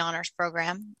not in the honors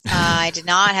program. I did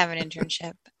not have an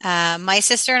internship. My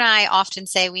sister and I often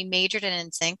say we majored in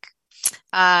NSYNC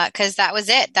because that was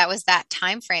it. That was that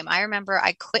time frame. I remember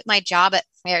I quit my job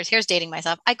here's dating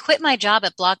myself. I quit my job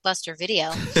at Blockbuster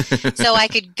Video so I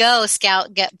could go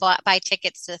buy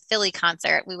tickets to the Philly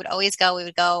concert. We would always go. We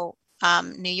would go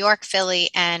New York,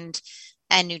 Philly, and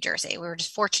New Jersey. We were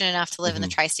just fortunate enough to live in the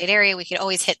tri-state area. We could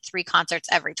always hit 3 concerts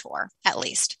every tour, at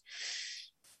least.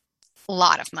 A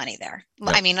lot of money there. Yeah.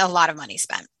 I mean, a lot of money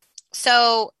spent.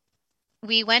 So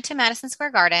we went to Madison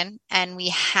Square Garden, and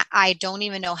I don't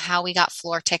even know how we got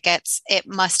floor tickets. It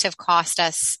must have cost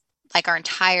us like our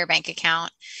entire bank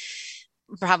account.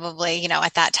 Probably,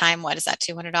 at that time, what is that,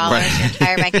 $200? Right. Your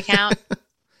entire bank account?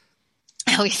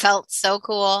 And we felt so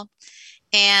cool.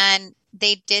 And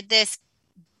they did this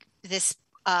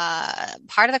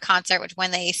part of the concert, which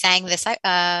when they sang this,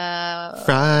 I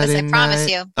Promise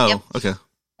You. Oh, yep. Okay.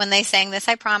 When they sang This,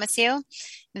 I Promise You,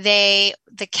 the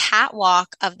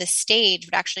catwalk of the stage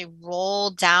would actually roll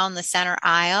down the center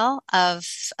aisle of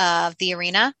the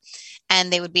arena,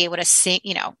 and they would be able to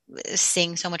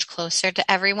sing so much closer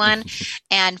to everyone.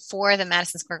 And for the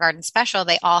Madison Square Garden special,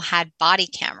 they all had body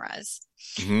cameras.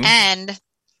 Mm-hmm. And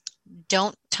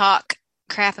don't talk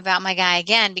crap about my guy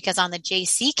again, because on the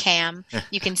JC cam,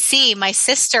 you can see my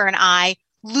sister and I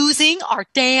losing our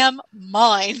damn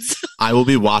minds. I will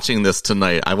be watching this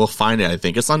tonight. I will find it. I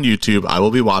think it's on YouTube. I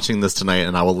will be watching this tonight,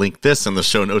 and I will link this in the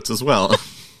show notes as well.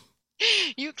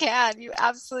 You can. You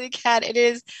absolutely can. It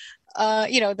is,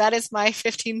 that is my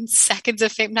 15 seconds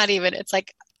of fame. Not even. It's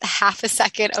like half a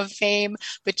second of fame.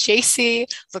 But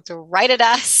JC looked right at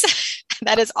us.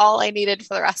 That is all I needed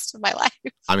for the rest of my life.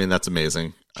 I mean, that's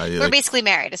amazing. We're basically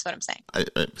married, is what I'm saying.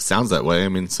 It sounds that way. I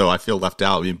mean, so I feel left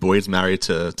out. I mean, Boyd's married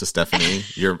to Stephanie.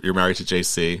 You're married to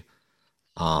JC.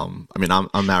 I mean,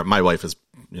 I'm married. My wife is,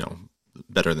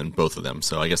 better than both of them.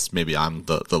 So I guess maybe I'm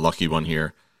the lucky one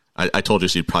here. I told you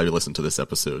she'd probably listen to this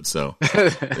episode, so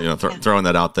throwing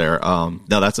that out there. No,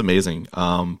 that's amazing.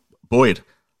 Boyd,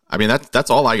 I mean that's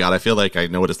all I got. I feel like I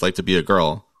know what it's like to be a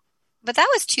girl. But that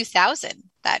was 2000.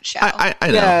 That show. I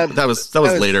know. Yeah, that was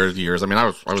later years. I mean, I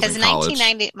was in Because college.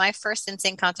 1990, my first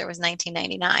NSYNC concert was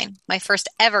 1999. My first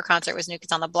ever concert was New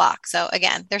Kids on the Block. So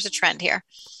again, there's a trend here.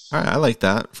 All right, I like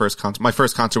that first concert. My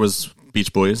first concert was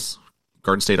Beach Boys,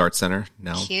 Garden State Arts Center.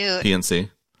 Now Cute.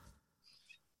 PNC.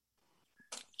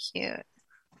 Cute.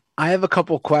 I have a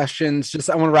couple questions. Just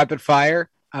I want to rapid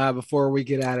fire before we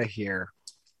get out of here.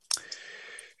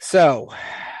 So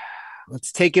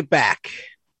let's take it back.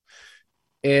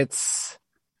 It's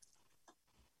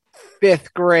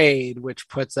 5th grade, which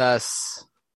puts us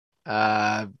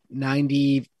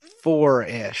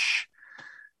 94-ish.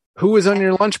 Who was on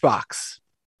your lunchbox?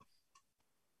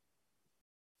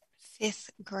 5th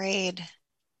grade.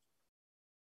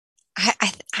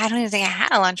 I don't even think I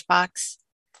had a lunchbox.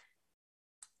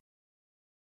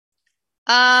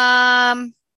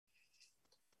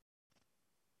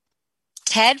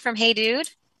 Ted from Hey Dude.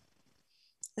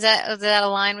 Is that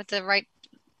align with the right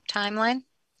timeline?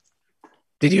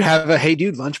 Did you have a Hey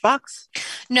Dude lunchbox?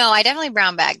 No, I definitely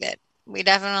brown bagged it. We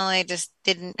definitely just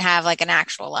didn't have like an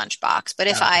actual lunchbox. But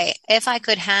if I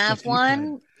could have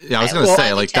one, Yeah, I was going to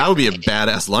say, like, that would be a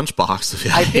badass lunchbox. If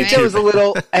you I had think to. there was a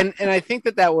little, and I think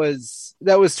that was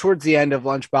towards the end of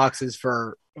lunchboxes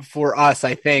for us.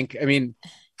 I think. I mean,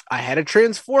 I had a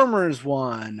Transformers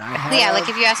one. I had yeah, like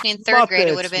if you asked me in 3rd grade,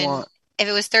 it would have Muppets been. one. If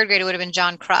it was 3rd grade, it would have been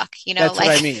John Kruk. You know, That's like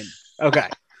what I mean. Okay.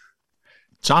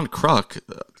 John Kruk.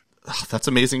 That's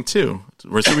amazing, too.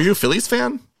 Were you a Phillies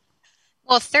fan?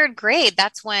 Well, 3rd grade,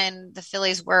 that's when the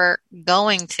Phillies were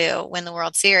going to win the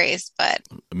World Series, but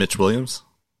Mitch Williams?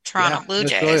 Toronto Blue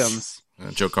Mitch Jays. Williams.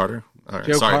 Joe Carter? All right.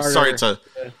 Joe Carter. Sorry to...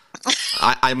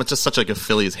 I'm just such like a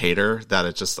Phillies hater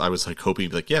that I was like hoping to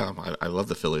be like, yeah, I love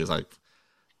the Phillies. Like,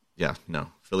 yeah, no,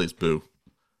 Phillies boo.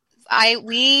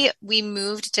 We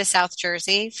moved to South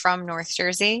Jersey from North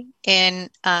Jersey and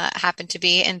happened to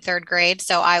be in 3rd grade,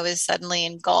 so I was suddenly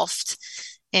engulfed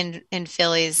in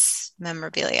Phillies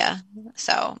memorabilia.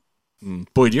 So,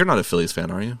 Boyd, you're not a Phillies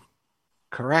fan, are you?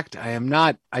 Correct. I am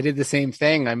not. I did the same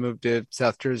thing. I moved to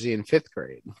South Jersey in 5th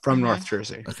grade from North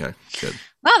Jersey. Okay, good.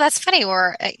 well, that's funny.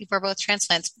 We're both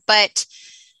transplants, but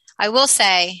I will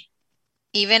say,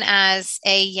 even as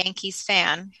a Yankees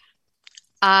fan,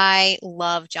 I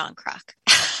love John Kruk.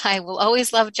 I will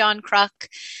always love John Kruk.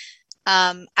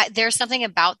 There's something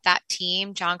about that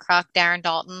team, John Kruk, Darren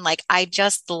Dalton. Like, I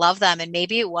just love them. And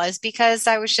maybe it was because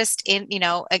I was just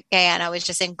I was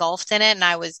just engulfed in it and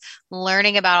I was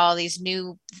learning about all these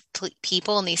new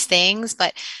people and these things.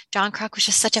 But John Kruk was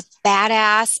just such a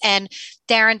badass. And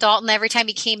Darren Dalton, every time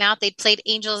he came out, they played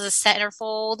Angel as a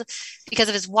centerfold because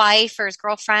of his wife or his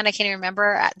girlfriend. I can't even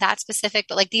remember that specific,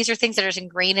 but like, these are things that are just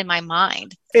ingrained in my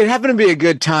mind. It happened to be a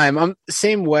good time. I'm the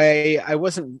same way. I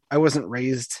wasn't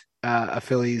raised a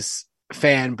Phillies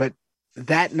fan, but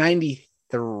that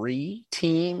 93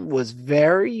 team was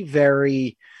very,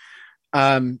 very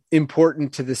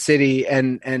important to the city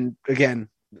and again,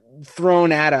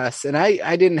 thrown at us. And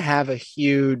I didn't have a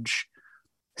huge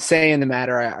say in the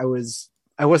matter. I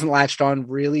wasn't latched on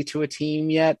really to a team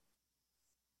yet.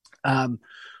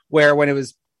 Where when it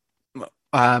was,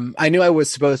 I knew I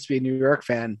was supposed to be a New York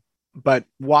fan, but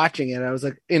watching it, I was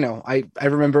like, I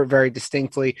remember it very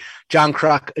distinctly. John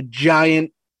Kruk, a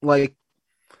giant. Oh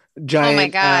my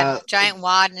God. Giant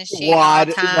wad in his cheek wad,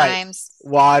 at all times.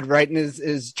 Right, wad right in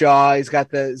his jaw. He's got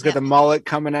the mullet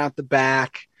coming out the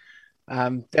back.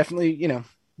 Definitely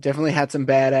had some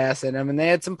badass in him, and they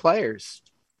had some players.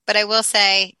 But I will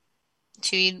say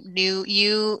to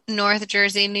you North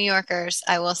Jersey New Yorkers,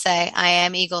 I will say I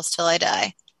am Eagles till I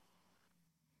die.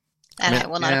 And I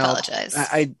will not apologize.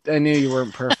 I knew you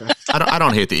weren't perfect. I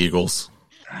don't hate the Eagles.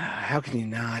 How can you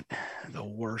not? The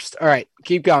worst. All right,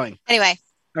 keep going. Anyway.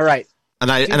 All right.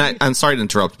 I'm sorry to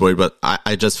interrupt, Boyd, but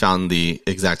I just found the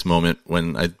exact moment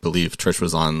when I believe Trish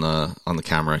was on the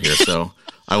camera here. So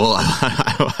I will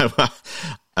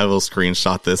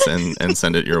screenshot this and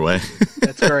send it your way.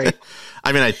 That's great.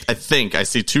 I mean, I think I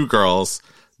see two girls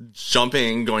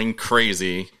jumping, going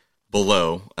crazy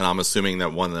below, and I'm assuming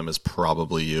that one of them is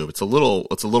probably you. It's a little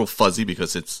fuzzy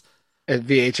because it's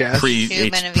VHS pre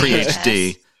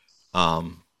HD,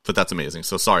 but that's amazing.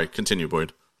 So sorry, continue,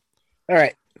 Boyd. All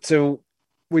right, so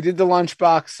we did the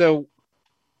lunchbox. So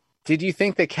did you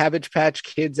think that Cabbage Patch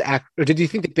Kids or did you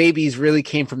think the babies really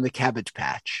came from the Cabbage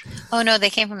Patch? Oh no, they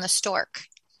came from the stork.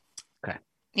 Okay.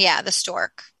 Yeah, the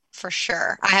stork for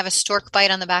sure. I have a stork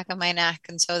bite on the back of my neck,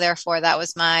 and so therefore that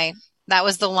was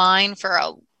the line for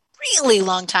really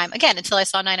long time. Again, until I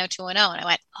saw 90210 and I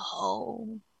went,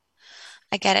 oh,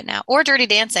 I get it now. Or Dirty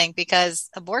Dancing because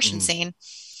abortion scene.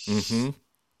 Mm-hmm.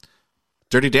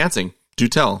 Dirty Dancing. Do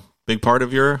tell. Big part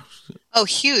of your... Oh,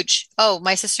 huge. Oh,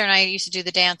 my sister and I used to do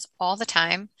the dance all the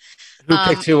time. Who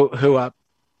picked who up?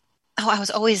 Oh, I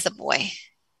was always the boy.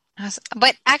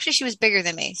 But actually, she was bigger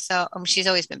than me. So she's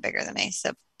always been bigger than me.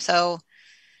 So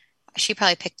she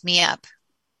probably picked me up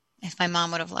if my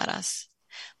mom would have let us.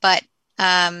 But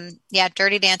yeah,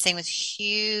 Dirty Dancing was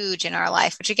huge in our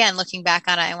life, which again, looking back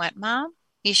on it, I went, Mom,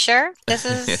 you sure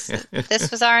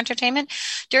this was our entertainment?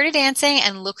 Dirty Dancing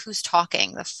and Look Who's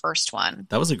Talking, the first one.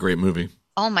 That was a great movie.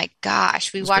 Oh my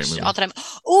gosh, we watched it all the time.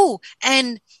 Oh,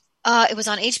 and it was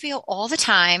on HBO all the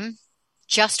time.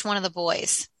 Just One of the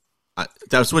Boys.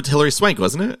 That was with Hilary Swank,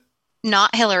 wasn't it?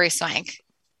 Not Hilary Swank,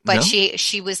 but No?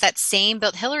 she was that same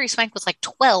build. Hilary Swank was like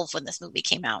 12 when this movie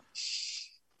came out.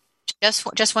 Just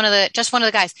one of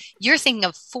the guys. You're thinking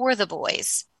of For the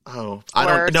Boys. Oh, I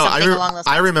don't know.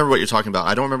 I remember what you're talking about.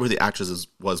 I don't remember who the actress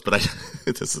was, but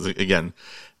this is again.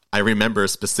 I remember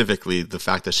specifically the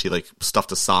fact that she like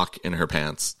stuffed a sock in her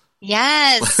pants.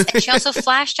 Yes, and she also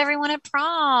flashed everyone at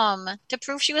prom to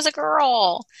prove she was a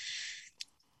girl.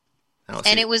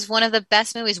 And it was one of the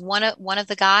best movies. One of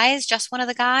the guys, Just One of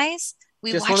the Guys.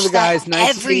 We Just watched One of the Guys, that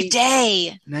every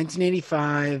day.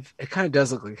 1985. It kind of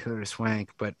does look like Hilary Swank,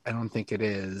 but I don't think it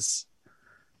is.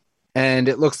 And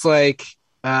it looks like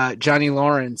Johnny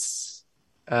Lawrence,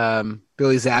 Billy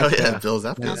Zabka. Oh yeah, Bill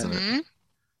Zabka, isn't it?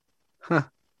 Huh.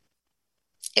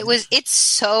 It's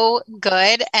so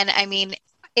good, and I mean,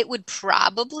 it would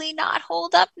probably not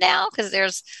hold up now because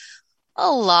there's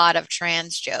a lot of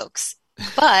trans jokes.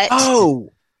 But oh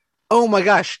my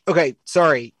gosh. Okay,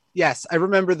 sorry. Yes, I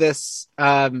remember this.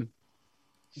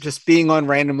 Just being on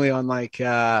randomly on like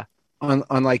on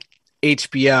like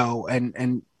HBO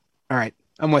and all right,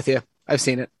 I'm with you. I've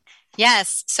seen it.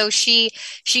 yes, so she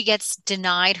gets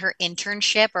denied her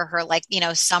internship or her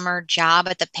summer job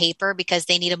at the paper because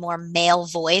they need a more male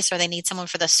voice or they need someone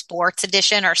for the sports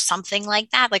edition or something like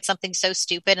that, like something so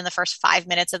stupid in the first 5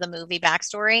 minutes of the movie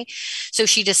backstory. So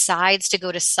she decides to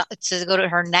go to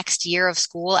her next year of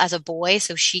school as a boy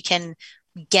so she can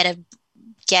get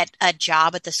a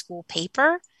job at the school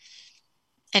paper.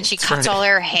 And she cuts all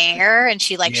her hair and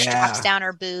she straps down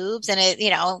her boobs and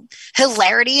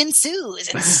hilarity ensues.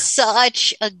 It's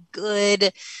such a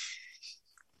good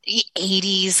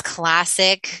 80s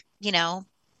classic,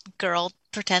 girl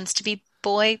pretends to be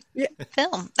boy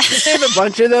film. They have a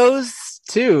bunch of those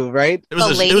too, right? It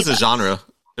was a genre.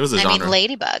 It was a genre. I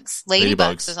mean, Ladybugs.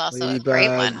 Ladybugs was also a great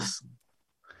one.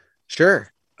 Sure.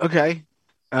 Okay.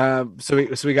 So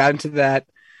we got into that.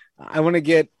 I want to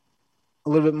get a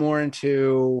little bit more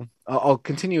into. I'll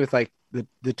continue with like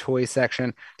the toy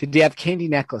section. Did you have candy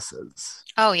necklaces?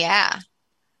 Oh yeah,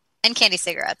 and candy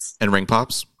cigarettes And ring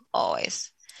pops.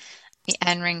 always.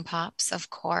 And ring pops, of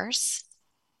course.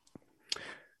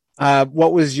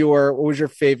 What was your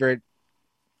favorite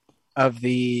of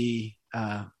the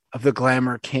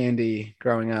glamour candy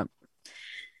growing up?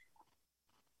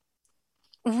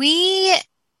 We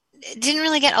didn't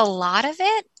really get a lot of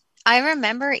it. I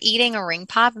remember eating a ring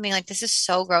pop and being like, this is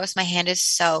so gross. My hand is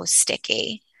so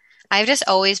sticky. I've just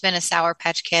always been a Sour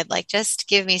Patch Kid. Like, just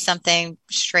give me something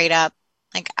straight up.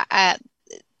 Like,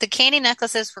 the candy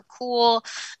necklaces were cool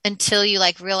until you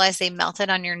realize they melted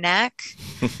on your neck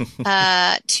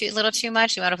a little too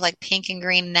much. You might have pink and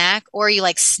green neck, or you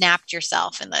snapped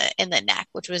yourself in the neck,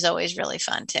 which was always really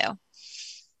fun too.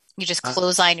 You just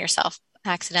clothesline yourself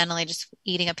accidentally just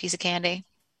eating a piece of candy.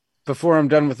 Before I'm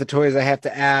done with the toys, I have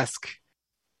to ask,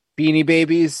 Beanie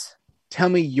Babies, tell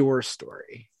me your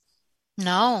story.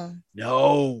 No,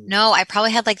 I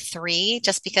probably had 3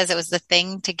 just because it was the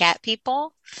thing to get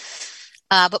people.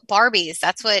 But Barbies,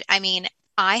 that's what, I mean,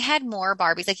 I had more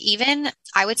Barbies. Even,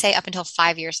 I would say up until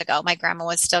 5 years ago, my grandma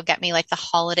would still get me the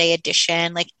holiday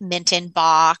edition, mint in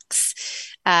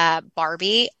box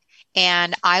Barbie.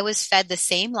 And I was fed the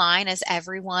same line as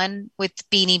everyone with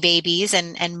Beanie Babies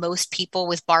and most people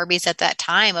with Barbies at that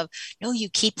time of, no, you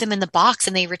keep them in the box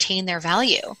and they retain their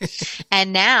value.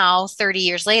 And now, 30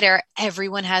 years later,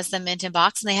 everyone has them mint in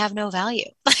box and they have no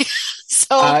value.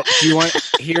 So do you want,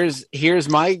 here's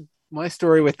my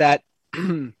story with that.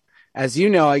 As you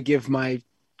know, I give my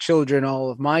children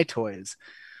all of my toys,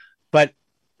 but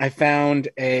I found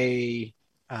a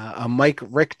Mike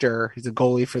Richter, who's a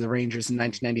goalie for the Rangers in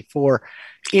 1994,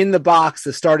 in the box,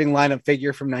 the starting lineup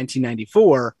figure from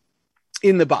 1994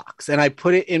 in the box. And I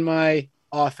put it in my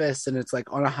office and it's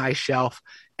on a high shelf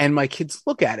and my kids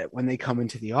look at it when they come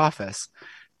into the office.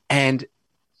 And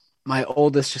my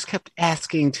oldest just kept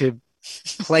asking to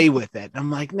play with it. I'm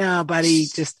like, no, buddy,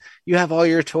 just you have all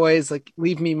your toys. Like,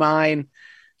 leave me mine.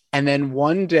 And then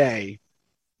one day,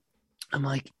 I'm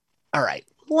like, all right,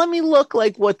 let me look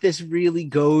like what this really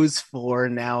goes for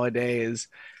nowadays.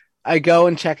 I go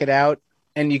and check it out,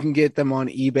 and you can get them on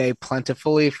eBay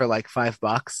plentifully for like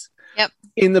 $5. Yep.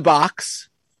 In the box.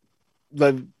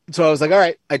 So I was like, all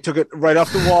right, I took it right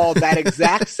off the wall that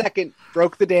exact second,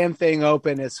 broke the damn thing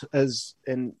open as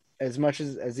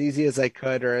easy as I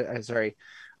could,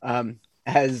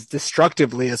 as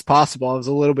destructively as possible. I was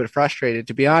a little bit frustrated,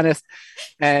 to be honest.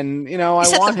 And I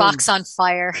set want the box on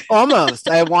fire. Almost.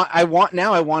 I want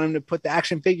him to put the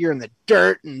action figure in the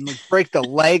dirt and break the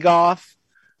leg off.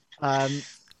 I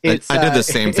did the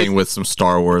same thing with some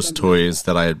Star Wars toys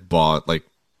that I had bought. Like,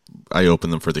 I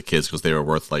opened them for the kids because they were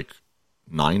worth like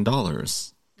 $9,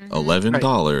 $11.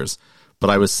 Right. But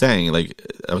I was saying, like,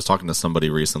 I was talking to somebody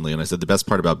recently, and I said the best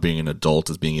part about being an adult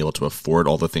is being able to afford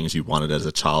all the things you wanted as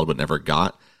a child but never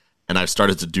got. And I've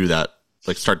started to do that,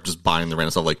 like, start just buying the random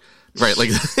stuff, like, right,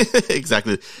 like,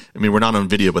 exactly. I mean, we're not on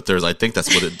video, but I think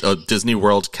that's what a Disney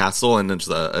World castle, and there's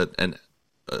an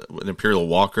Imperial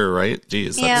Walker, right?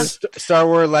 Jeez. Yeah. Star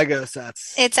Wars Lego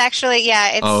sets. It's actually,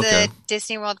 the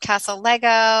Disney World Castle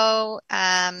Lego,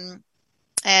 and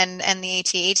the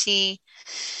AT-AT.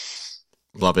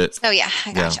 Love it. Oh yeah,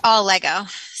 I got you. All Lego.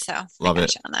 So love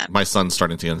it. On that. My son's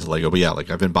starting to get into Lego, but yeah, like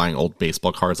I've been buying old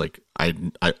baseball cards. Like I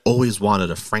always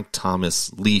wanted a Frank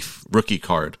Thomas Leaf rookie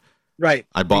card. Right.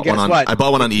 I bought one on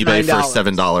eBay for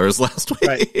 $7 last week.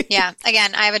 Right. Yeah.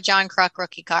 Again, I have a John Kruk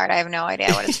rookie card. I have no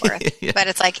idea what it's worth, but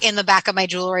it's like in the back of my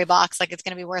jewelry box. Like it's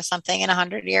going to be worth something in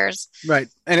 100 years. Right.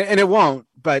 And it won't,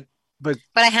 but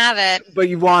I have it. But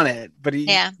you want it. But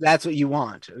that's what you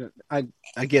want.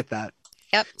 I get that.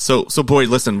 Yep. So Boyd,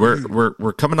 listen,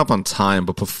 we're coming up on time,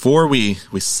 but before we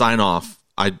sign off,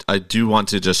 I do want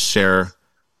to just share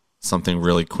something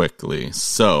really quickly.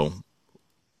 So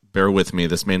bear with me.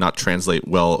 This may not translate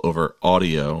well over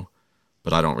audio,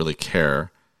 but I don't really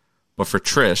care. But for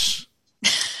Trish,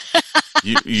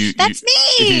 That's me.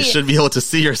 You should be able to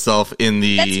see yourself in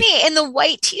the. That's me in the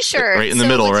white T-shirt, right in the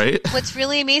middle, right? What's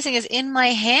really amazing is in my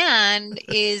hand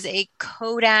is a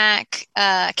Kodak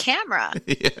camera,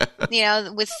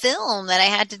 with film that I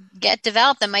had to get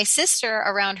developed, and my sister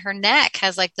around her neck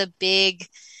has like the big,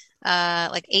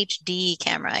 like HD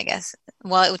camera, I guess.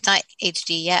 Well, it's not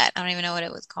HD yet. I don't even know what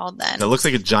it was called then. It looks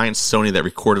like a giant Sony that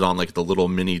recorded on like the little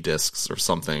mini discs or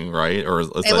something, right? Or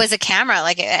it was a camera,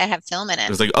 like it had film in it. It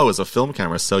was like, it's a film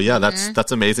camera. So yeah,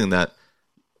 that's amazing that.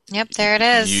 Yep, there it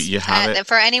is. You have it.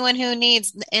 For anyone who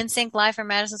needs NSYNC Live from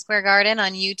Madison Square Garden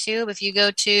on YouTube, if you go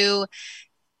to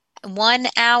 1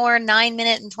 hour, 9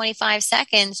 minutes, and 25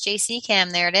 seconds, JC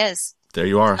Cam, there it is. There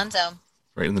you are. Dunzo.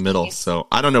 Right in the middle. So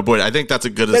I don't know, Boyd. I think that's a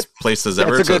good place as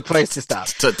ever. That's a good place to stop.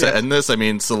 To end this. I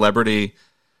mean, celebrity,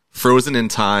 frozen in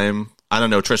time. I don't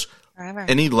know, Trish. Forever.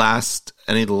 Any last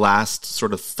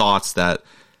sort of thoughts that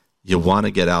you want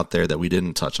to get out there that we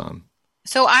didn't touch on?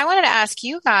 So I wanted to ask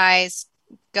you guys,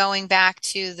 going back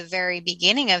to the very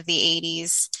beginning of the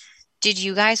 80s, did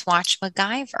you guys watch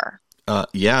MacGyver?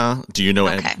 Yeah. Do you know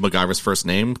MacGyver's first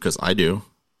name? Because I do.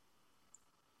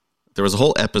 There was a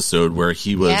whole episode where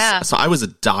he was... Yeah. So I was a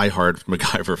diehard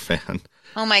MacGyver fan.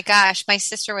 Oh my gosh. My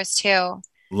sister was too.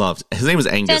 Loved. His name was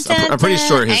Angus. I'm pretty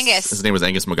sure his name was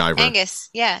Angus MacGyver. Angus,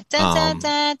 yeah.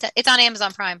 It's on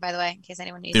Amazon Prime, by the way, in case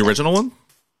anyone needs it. The original one?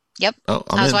 Yep. Oh,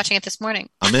 I was watching it this morning.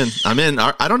 I'm in.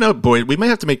 I don't know, Boyd. We might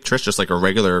have to make Trish just like a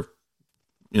regular,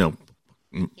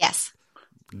 Yes.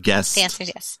 Guest. The answer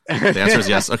is yes. The answer is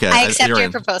yes. Okay. I accept your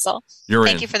proposal.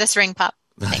 Thank you for this ring pop.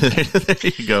 There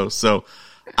you go. So...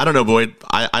 I don't know, Boyd.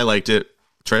 I liked it.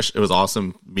 Trish, it was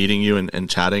awesome meeting you and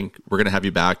chatting. We're going to have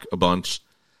you back a bunch.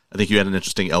 I think you had an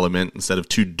interesting element. Instead of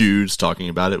two dudes talking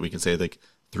about it, we can say like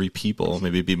three people.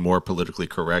 Maybe be more politically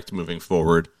correct moving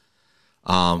forward.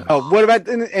 What about,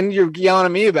 and you're yelling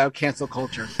at me about cancel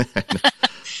culture.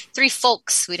 Three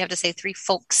folks. We'd have to say three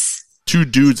folks. Two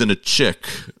dudes and a chick.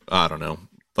 I don't know.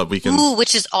 But we can. Ooh,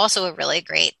 which is also a really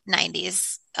great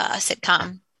 90s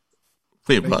sitcom.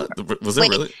 Wait, what? Was it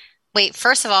really? Wait,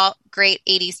 first of all, great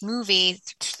 80s movie.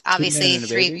 Obviously,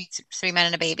 three men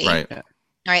and a baby. Right. All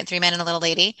right, 3 men and a little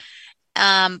lady.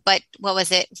 But what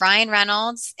was it? Ryan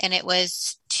Reynolds, and it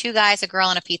was 2 guys, a girl,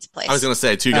 and a pizza place. I was going to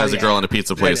say 2 guys, a girl, and a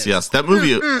pizza place. Yes, that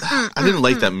movie. I didn't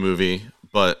like that movie,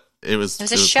 but it was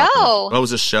a show. Oh, it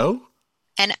was a show?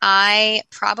 And I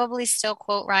probably still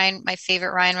quote my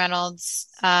favorite Ryan Reynolds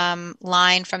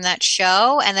line from that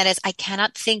show, and that is, "I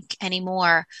cannot think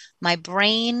anymore. My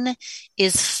brain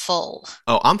is full."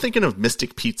 Oh, I'm thinking of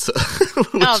Mystic Pizza,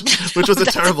 which was a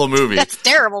terrible movie. That's a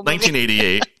terrible movie.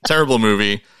 1988, terrible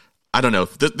movie. I don't know.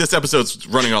 This episode's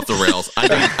running off the rails.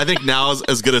 I think now is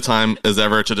as good a time as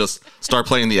ever to just start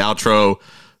playing the outro.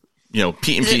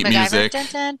 Pete and Pete music. Dun,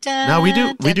 dun, dun, No, we do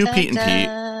dun, Pete and dun, Pete.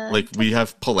 dun. Like we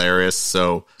have Polaris.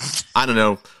 So I don't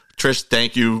know. Trish,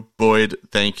 thank you. Boyd,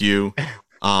 thank you.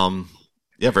 For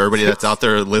everybody that's out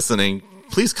there listening,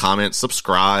 please comment,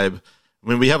 subscribe. I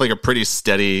mean, we have like a pretty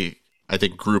steady, I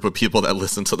think, group of people that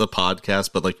listen to the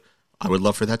podcast, but like I would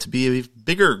love for that to be a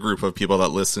bigger group of people that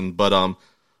listen. But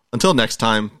until next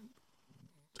time,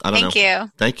 I don't know. Thank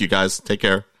you. Thank you, guys. Take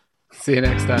care. See you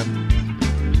next time.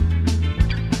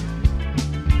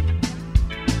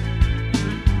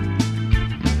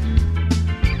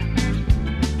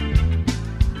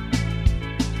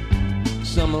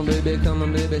 Come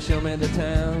on, baby, show me the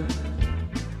town.